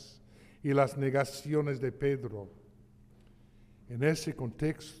Judas y las negaciones de Pedro. En ese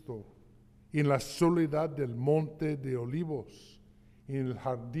contexto, en la soledad del monte de Olivos, en el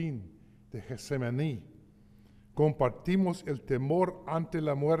jardín de Getsemaní, compartimos el temor ante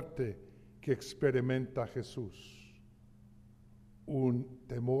la muerte que experimenta Jesús. Un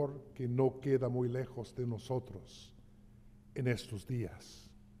temor que no queda muy lejos de nosotros en estos días.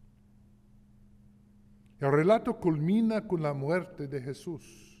 El relato culmina con la muerte de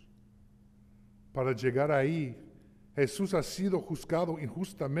Jesús. Para llegar ahí, Jesús ha sido juzgado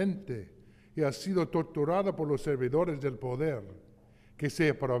injustamente y ha sido torturado por los servidores del poder, que se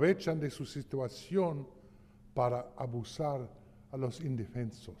aprovechan de su situación para abusar a los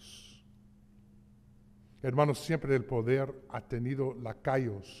indefensos. Hermanos, siempre el poder ha tenido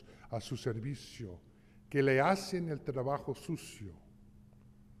lacayos a su servicio, que le hacen el trabajo sucio.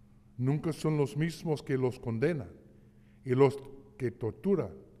 Nunca son los mismos que los condenan y los que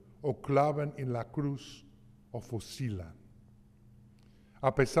torturan o clavan en la cruz o fusilan.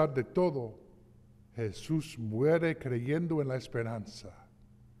 A pesar de todo, Jesús muere creyendo en la esperanza.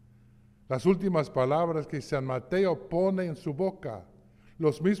 Las últimas palabras que San Mateo pone en su boca,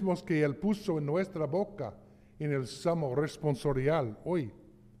 los mismos que Él puso en nuestra boca en el Salmo responsorial hoy,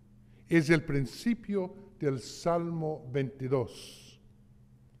 es el principio del Salmo 22.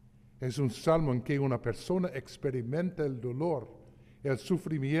 Es un salmo en que una persona experimenta el dolor, el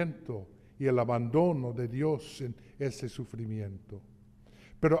sufrimiento y el abandono de Dios en ese sufrimiento.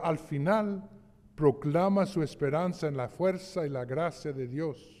 Pero al final proclama su esperanza en la fuerza y la gracia de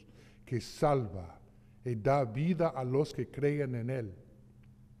Dios, que salva y da vida a los que creen en Él.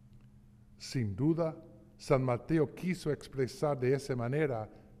 Sin duda, San Mateo quiso expresar de esa manera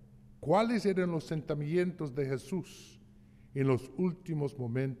cuáles eran los sentimientos de Jesús en los últimos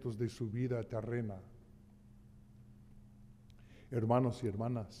momentos de su vida terrena. Hermanos y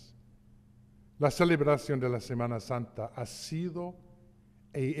hermanas, la celebración de la Semana Santa ha sido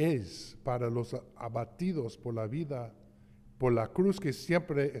y es para los abatidos por la vida, por la cruz que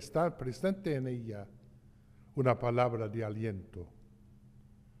siempre está presente en ella, una palabra de aliento.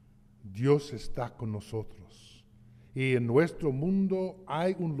 Dios está con nosotros y en nuestro mundo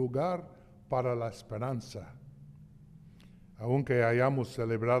hay un lugar para la esperanza. Aunque hayamos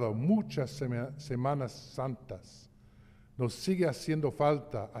celebrado muchas Semanas Santas, nos sigue haciendo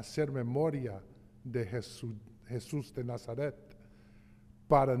falta hacer memoria de Jesús de Nazaret,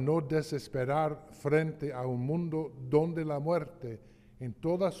 para no desesperar frente a un mundo donde la muerte, en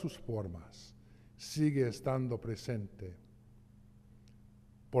todas sus formas, sigue estando presente.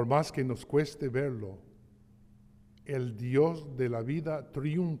 Por más que nos cueste verlo, el Dios de la vida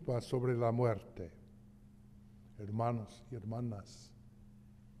triunfa sobre la muerte. Hermanos y hermanas,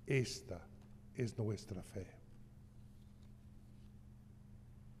 esta es nuestra fe.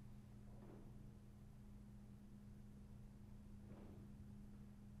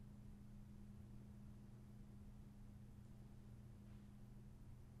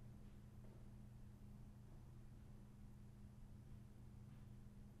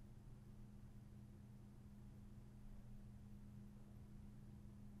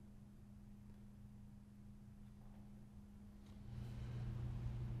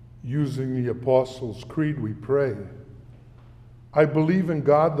 Using the Apostles' Creed, we pray. I believe in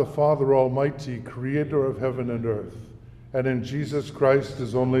God the Father Almighty, creator of heaven and earth, and in Jesus Christ,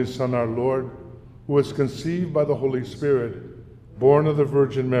 his only Son, our Lord, who was conceived by the Holy Spirit, born of the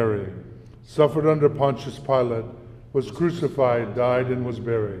Virgin Mary, suffered under Pontius Pilate, was crucified, died, and was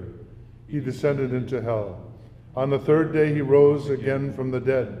buried. He descended into hell. On the third day he rose again from the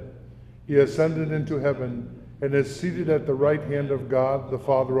dead. He ascended into heaven and is seated at the right hand of God, the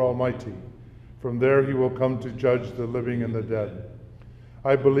Father Almighty. From there he will come to judge the living and the dead.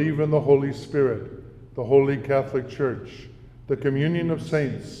 I believe in the Holy Spirit, the Holy Catholic Church, the communion of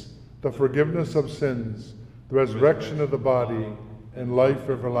saints, the forgiveness of sins, the resurrection of the body, and life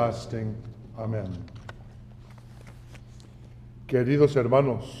everlasting. Amen. Queridos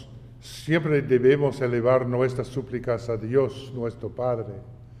hermanos, siempre debemos elevar nuestras súplicas a Dios, nuestro Padre,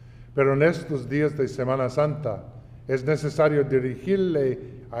 pero en estos días de Semana Santa es necesario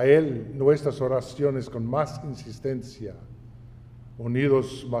dirigirle a Él nuestras oraciones con más insistencia,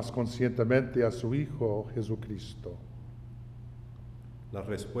 unidos más conscientemente a su Hijo Jesucristo. La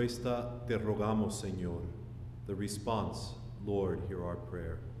respuesta, te rogamos, Señor. The response, Lord, hear our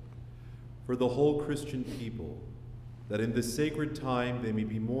prayer. For the whole Christian people, that in this sacred time they may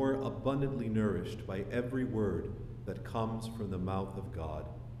be more abundantly nourished by every word that comes from the mouth of God.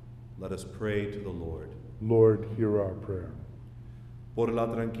 Let us pray to the Lord. Lord, hear our prayer. Por la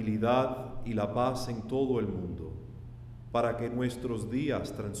tranquilidad y la paz en todo el mundo, para que nuestros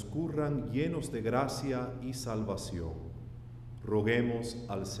días transcurran llenos de gracia y salvación, roguemos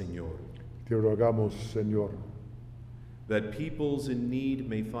al Señor. Te rogamos, Señor. That peoples in need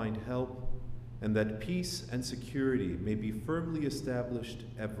may find help, and that peace and security may be firmly established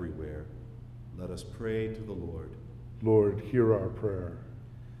everywhere. Let us pray to the Lord. Lord, hear our prayer.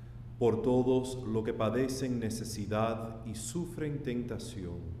 Por todos los que padecen necesidad y sufren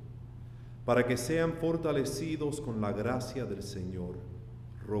tentación, para que sean fortalecidos con la gracia del Señor,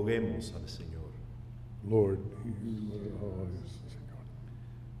 roguemos al Señor. Lord, yes, Señor.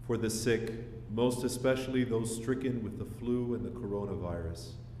 For the sick, most especially those stricken with the flu and the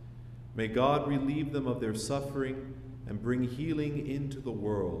coronavirus, may God relieve them of their suffering and bring healing into the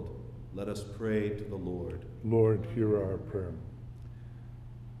world. Let us pray to the Lord. Lord, hear our prayer.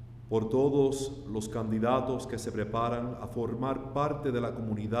 Por todos los candidatos que se preparan a formar parte de la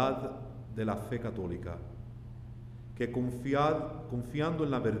comunidad de la fe católica, que confiando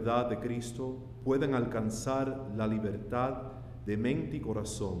en la verdad de Cristo puedan alcanzar la libertad de mente y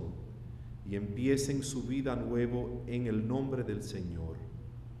corazón y empiecen su vida nuevo en el nombre del Señor.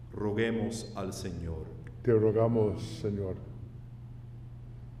 Roguemos al Señor. Te rogamos, Señor.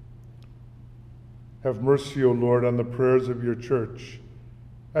 Have mercy, O Lord, on the prayers of your church,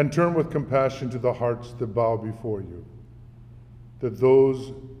 and turn with compassion to the hearts that bow before you, that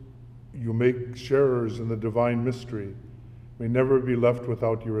those you make sharers in the divine mystery may never be left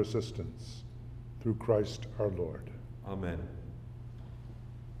without your assistance. Through Christ our Lord. Amen.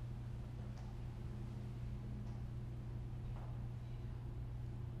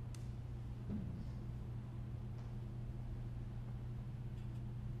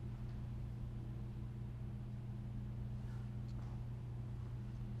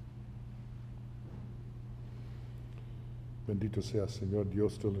 Bendito sea, Señor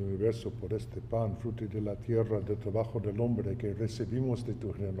Dios del universo, por este pan, fruto de la tierra, del trabajo del hombre, que recibimos de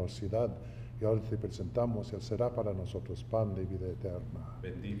tu generosidad, y ahora te presentamos, y será para nosotros pan de vida eterna.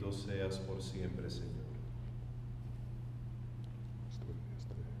 Bendito seas por siempre, Señor.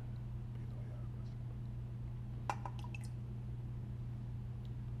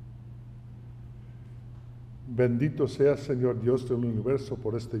 Bendito sea, Señor Dios del universo,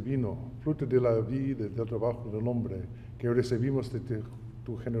 por este vino, fruto de la vida y del trabajo del hombre, que recibimos de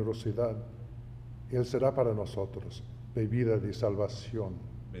tu generosidad, y él será para nosotros bebida de salvación.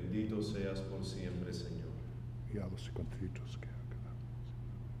 Bendito seas por siempre, Señor. Y a los contritos que quedamos.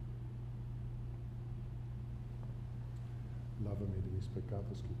 Lávame de mis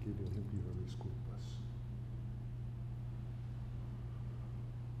pecados, que quede limpio de mis culpas.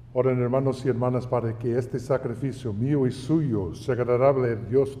 Oren, hermanos y hermanas, para que este sacrificio mío y suyo sea agradable a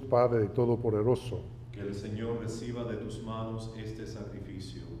Dios Padre Todopoderoso. Que el Señor reciba de tus manos este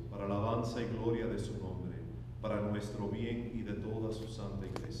sacrificio, para alabanza y gloria de su nombre, para nuestro bien y de toda su santa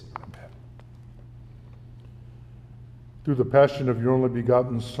iglesia. Amen. Through the passion of your only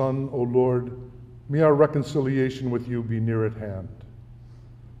begotten Son, O Lord, may our reconciliation with you be near at hand,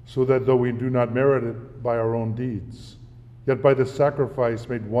 so that though we do not merit it by our own deeds, yet by the sacrifice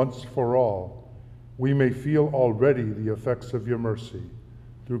made once for all, we may feel already the effects of your mercy,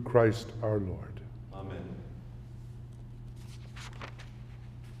 through Christ our Lord. Amen.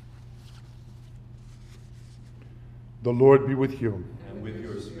 The Lord be with you. And with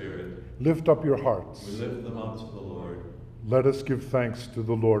your spirit. Lift up your hearts. We lift them up to the Lord. Let us give thanks to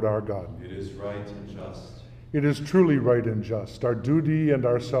the Lord our God. It is right and just. It is truly right and just, our duty and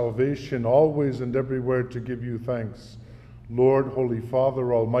our salvation, always and everywhere to give you thanks, Lord, Holy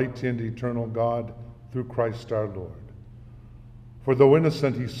Father, Almighty and eternal God, through Christ our Lord. For though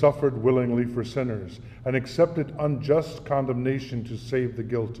innocent, he suffered willingly for sinners and accepted unjust condemnation to save the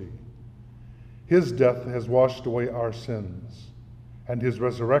guilty. His death has washed away our sins, and his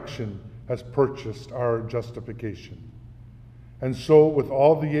resurrection has purchased our justification. And so, with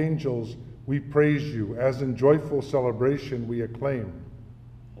all the angels, we praise you, as in joyful celebration we acclaim,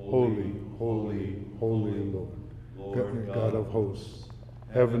 Holy, holy, holy Lord, God of hosts,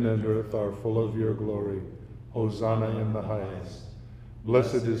 heaven and earth are full of your glory. Hosanna in the highest.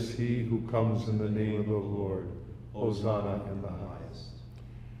 Blessed is he who comes in the name of the Lord. Hosanna in the highest.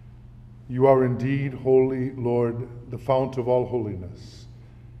 You are indeed holy, Lord, the fount of all holiness.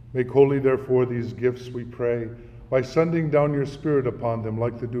 Make holy, therefore, these gifts, we pray, by sending down your Spirit upon them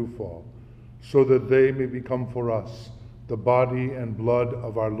like the dewfall, so that they may become for us the body and blood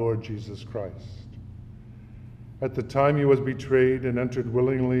of our Lord Jesus Christ. At the time he was betrayed and entered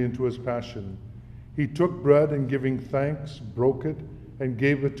willingly into his passion, he took bread and giving thanks, broke it, and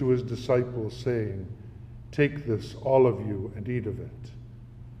gave it to his disciples, saying, "Take this, all of you, and eat of it.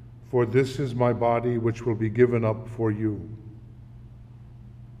 For this is my body, which will be given up for you."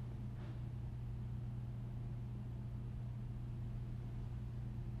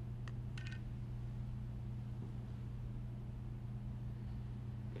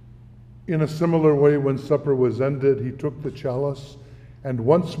 In a similar way, when supper was ended, he took the chalice, and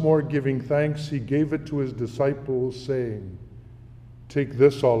once more giving thanks, he gave it to his disciples, saying, "Take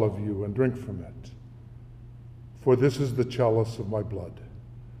this, all of you, and drink from it. For this is the chalice of my blood,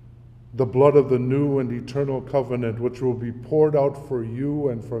 the blood of the new and eternal covenant, which will be poured out for you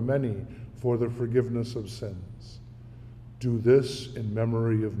and for many for the forgiveness of sins. Do this in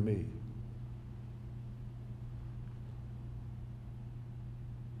memory of me."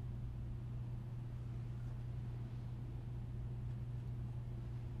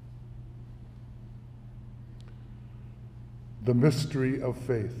 The mystery of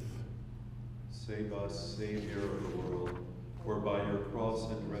faith. Save us, Savior of the world, for by your cross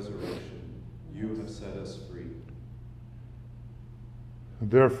and resurrection you have set us free.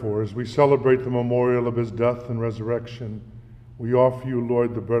 Therefore, as we celebrate the memorial of his death and resurrection, we offer you,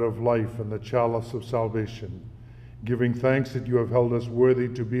 Lord, the bread of life and the chalice of salvation, giving thanks that you have held us worthy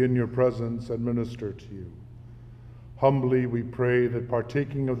to be in your presence and minister to you. Humbly we pray that,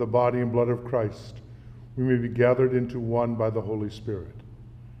 partaking of the body and blood of Christ, we may be gathered into one by the Holy Spirit.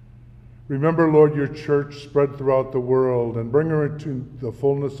 Remember, Lord, your church spread throughout the world, and bring her into the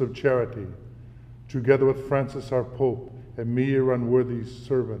fullness of charity, together with Francis our Pope, and me, your unworthy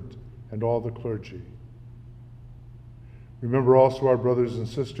servant, and all the clergy. Remember also our brothers and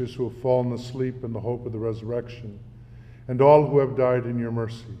sisters who have fallen asleep in the hope of the resurrection, and all who have died in your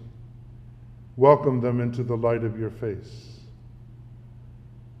mercy. Welcome them into the light of your face.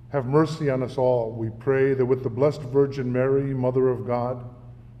 Have mercy on us all, we pray, that with the Blessed Virgin Mary, Mother of God,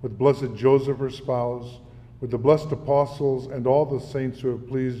 with blessed Joseph, her spouse, with the blessed apostles and all the saints who have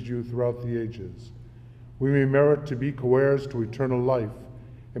pleased you throughout the ages, we may merit to be co-heirs to eternal life,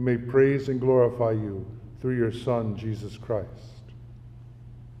 and may praise and glorify you through your Son, Jesus Christ.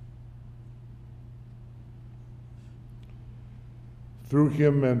 Through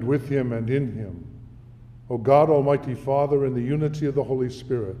him and with him and in him, O God, Almighty Father, in the unity of the Holy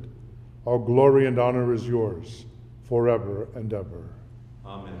Spirit, all glory and honor is yours forever and ever.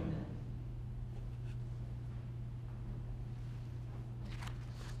 Amen.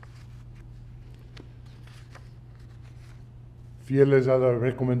 Fieles a la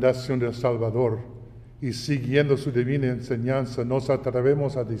recomendación del Salvador y siguiendo su divina enseñanza, nos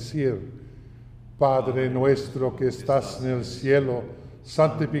atrevemos a decir: Padre nuestro que estás en el cielo,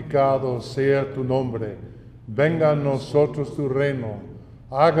 santificado sea tu nombre. Venga a nosotros tu reino.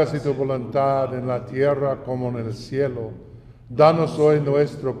 Hágase tu voluntad en la tierra como en el cielo. Danos hoy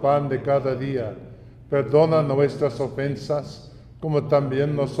nuestro pan de cada día. Perdona nuestras ofensas, como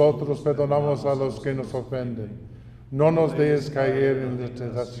también nosotros perdonamos a los que nos ofenden. No nos dejes caer en la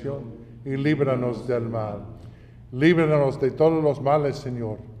tentación y líbranos del mal. Líbranos de todos los males,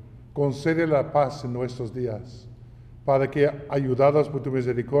 Señor. Concede la paz en nuestros días, para que, ayudados por tu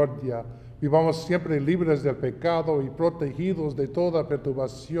misericordia, vivamos siempre libres del pecado y protegidos de toda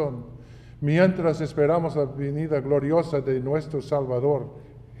perturbación, mientras esperamos la venida gloriosa de nuestro Salvador,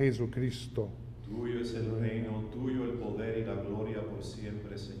 Jesucristo. Tuyo es el reino, tuyo el poder y la gloria por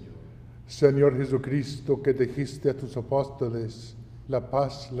siempre, Señor. Señor Jesucristo, que dijiste a tus apóstoles, la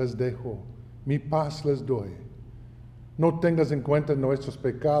paz les dejo, mi paz les doy. No tengas en cuenta nuestros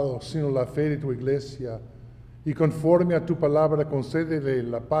pecados, sino la fe de tu iglesia, y conforme a tu palabra concédele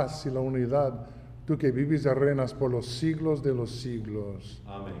la paz y la unidad, tú que vives y reinas por los siglos de los siglos.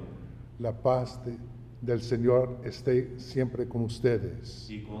 Amén. La paz del Señor esté siempre con ustedes.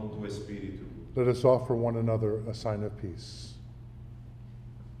 Y con tu espíritu. Let us offer one another a sign of peace.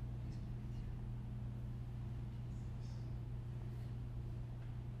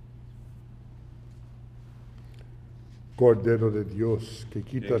 Cordero de Dios, que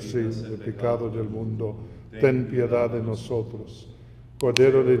quitas el pecado del mundo, ten piedad de nosotros.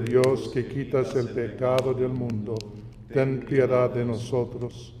 Cordero de Dios, que quitas el pecado del mundo, ten piedad de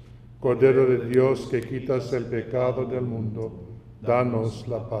nosotros. Cordero de Dios, que quitas el pecado del mundo, danos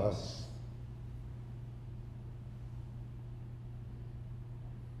la paz.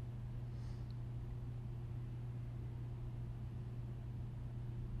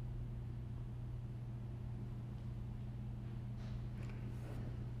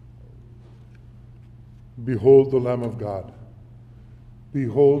 Behold the Lamb of God.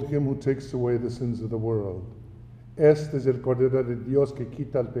 Behold him who takes away the sins of the world. Este es el Cordero de Dios que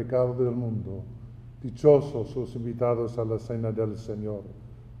quita el pecado del mundo. Dichosos los invitados a la cena del Señor.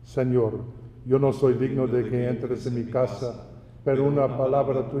 Señor, yo no soy digno de que entres en mi casa, pero una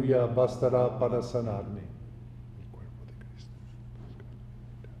palabra tuya bastará para sanarme.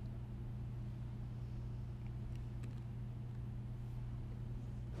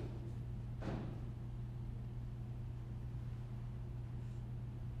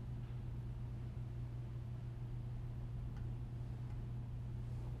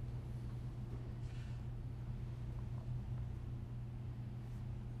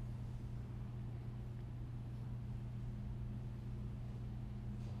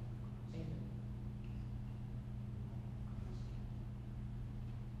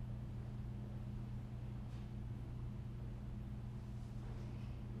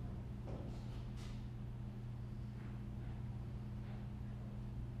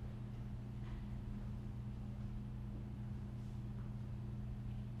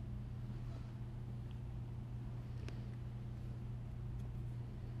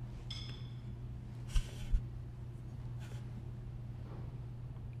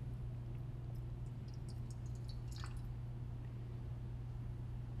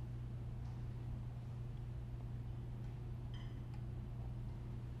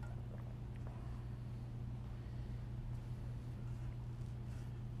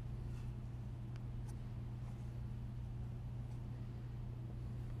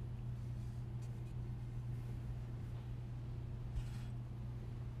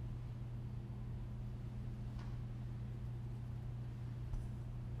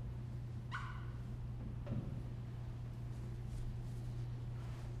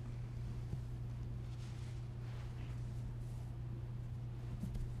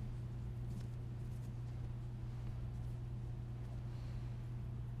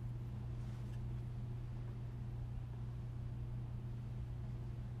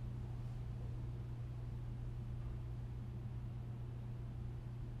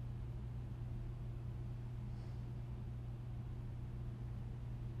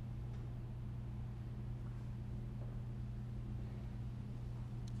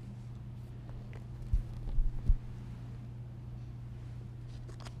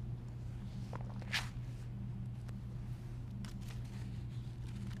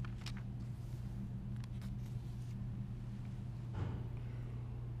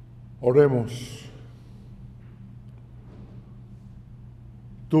 Oremos.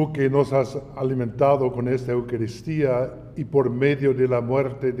 Tú que nos has alimentado con esta Eucaristía y por medio de la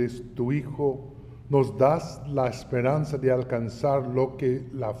muerte de tu Hijo, nos das la esperanza de alcanzar lo que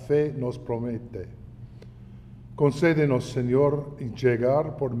la fe nos promete. Concédenos, Señor,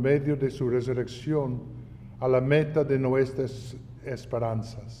 llegar por medio de su resurrección a la meta de nuestras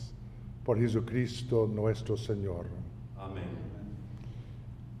esperanzas. Por Jesucristo nuestro Señor. Amén.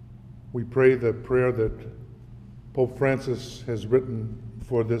 We pray the prayer that Pope Francis has written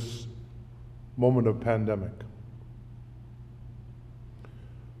for this moment of pandemic.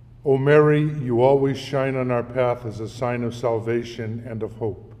 O Mary, you always shine on our path as a sign of salvation and of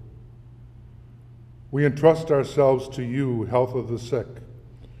hope. We entrust ourselves to you, health of the sick,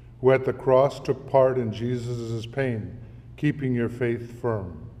 who at the cross took part in Jesus' pain, keeping your faith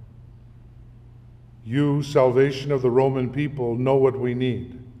firm. You, salvation of the Roman people, know what we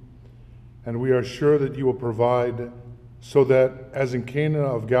need, and we are sure that you will provide so that, as in Cana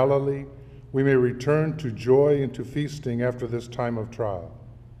of Galilee, we may return to joy and to feasting after this time of trial.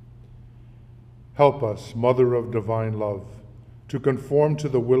 Help us, Mother of divine love, to conform to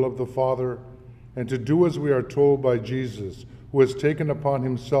the will of the Father and to do as we are told by Jesus, who has taken upon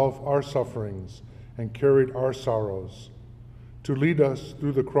himself our sufferings and carried our sorrows, to lead us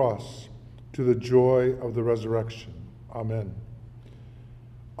through the cross to the joy of the resurrection. Amen.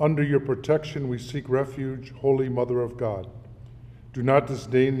 Under your protection we seek refuge, Holy Mother of God. Do not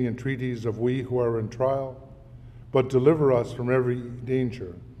disdain the entreaties of we who are in trial, but deliver us from every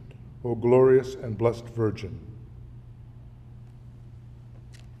danger, O glorious and blessed Virgin.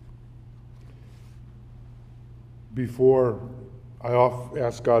 Before I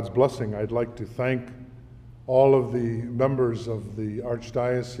ask God's blessing, I'd like to thank all of the members of the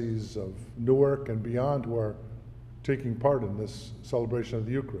Archdiocese of Newark and beyond who are taking part in this celebration of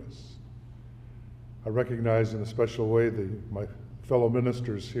the Eucharist. I recognize in a special way my fellow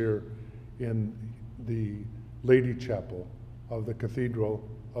ministers here in the Lady Chapel of the Cathedral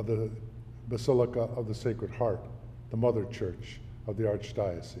of the Basilica of the Sacred Heart, the Mother Church of the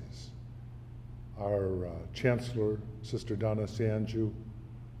Archdiocese. Our Chancellor, Sister Donna Sanju,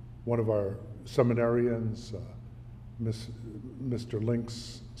 one of our seminarians, Mr.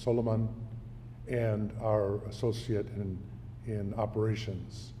 Lynx Solomon, and our associate in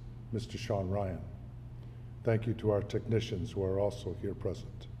operations, Mr. Sean Ryan. Thank you to our technicians who are also here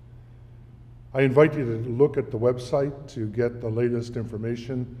present. I invite you to look at the website to get the latest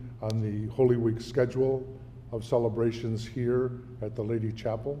information on the Holy Week schedule of celebrations here at the Lady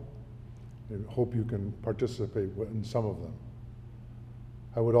Chapel. I hope you can participate in some of them.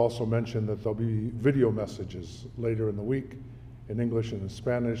 I would also mention that there'll be video messages later in the week in English and in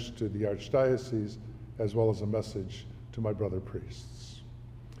Spanish to the Archdiocese, as well as a message to my brother priests.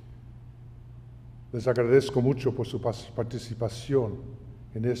 Les agradezco mucho por su participación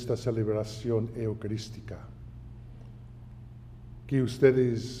en esta celebración eucarística. Que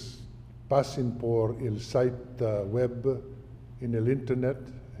ustedes pasen por el site web en el internet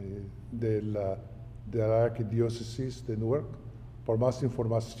de la Arquidiócesis de Newark por más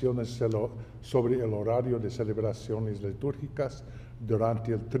informaciones sobre el horario de celebraciones litúrgicas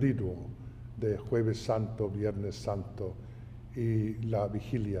durante el Triduo de Jueves Santo, Viernes Santo y la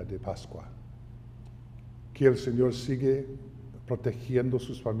Vigilia de Pascua. Que el Señor sigue protegiendo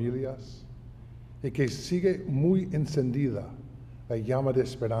sus familias y que sigue muy encendida la llama de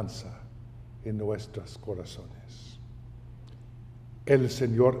esperanza en nuestros corazones. El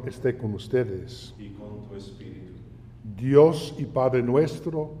Señor esté con ustedes. Y con tu espíritu. Dios y Padre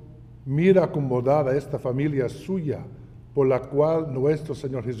nuestro, mira acomodada esta familia suya, por la cual nuestro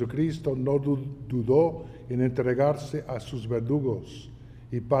Señor Jesucristo no dudó en entregarse a sus verdugos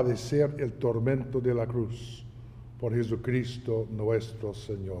y padecer el tormento de la cruz. Por Jesucristo nuestro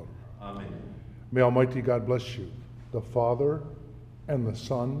Señor. Amen. May Almighty God bless you, the Father, and the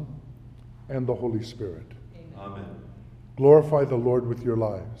Son, and the Holy Spirit. Amen. Glorify the Lord with your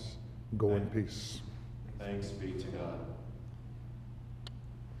lives. Go in peace. Thanks be to God.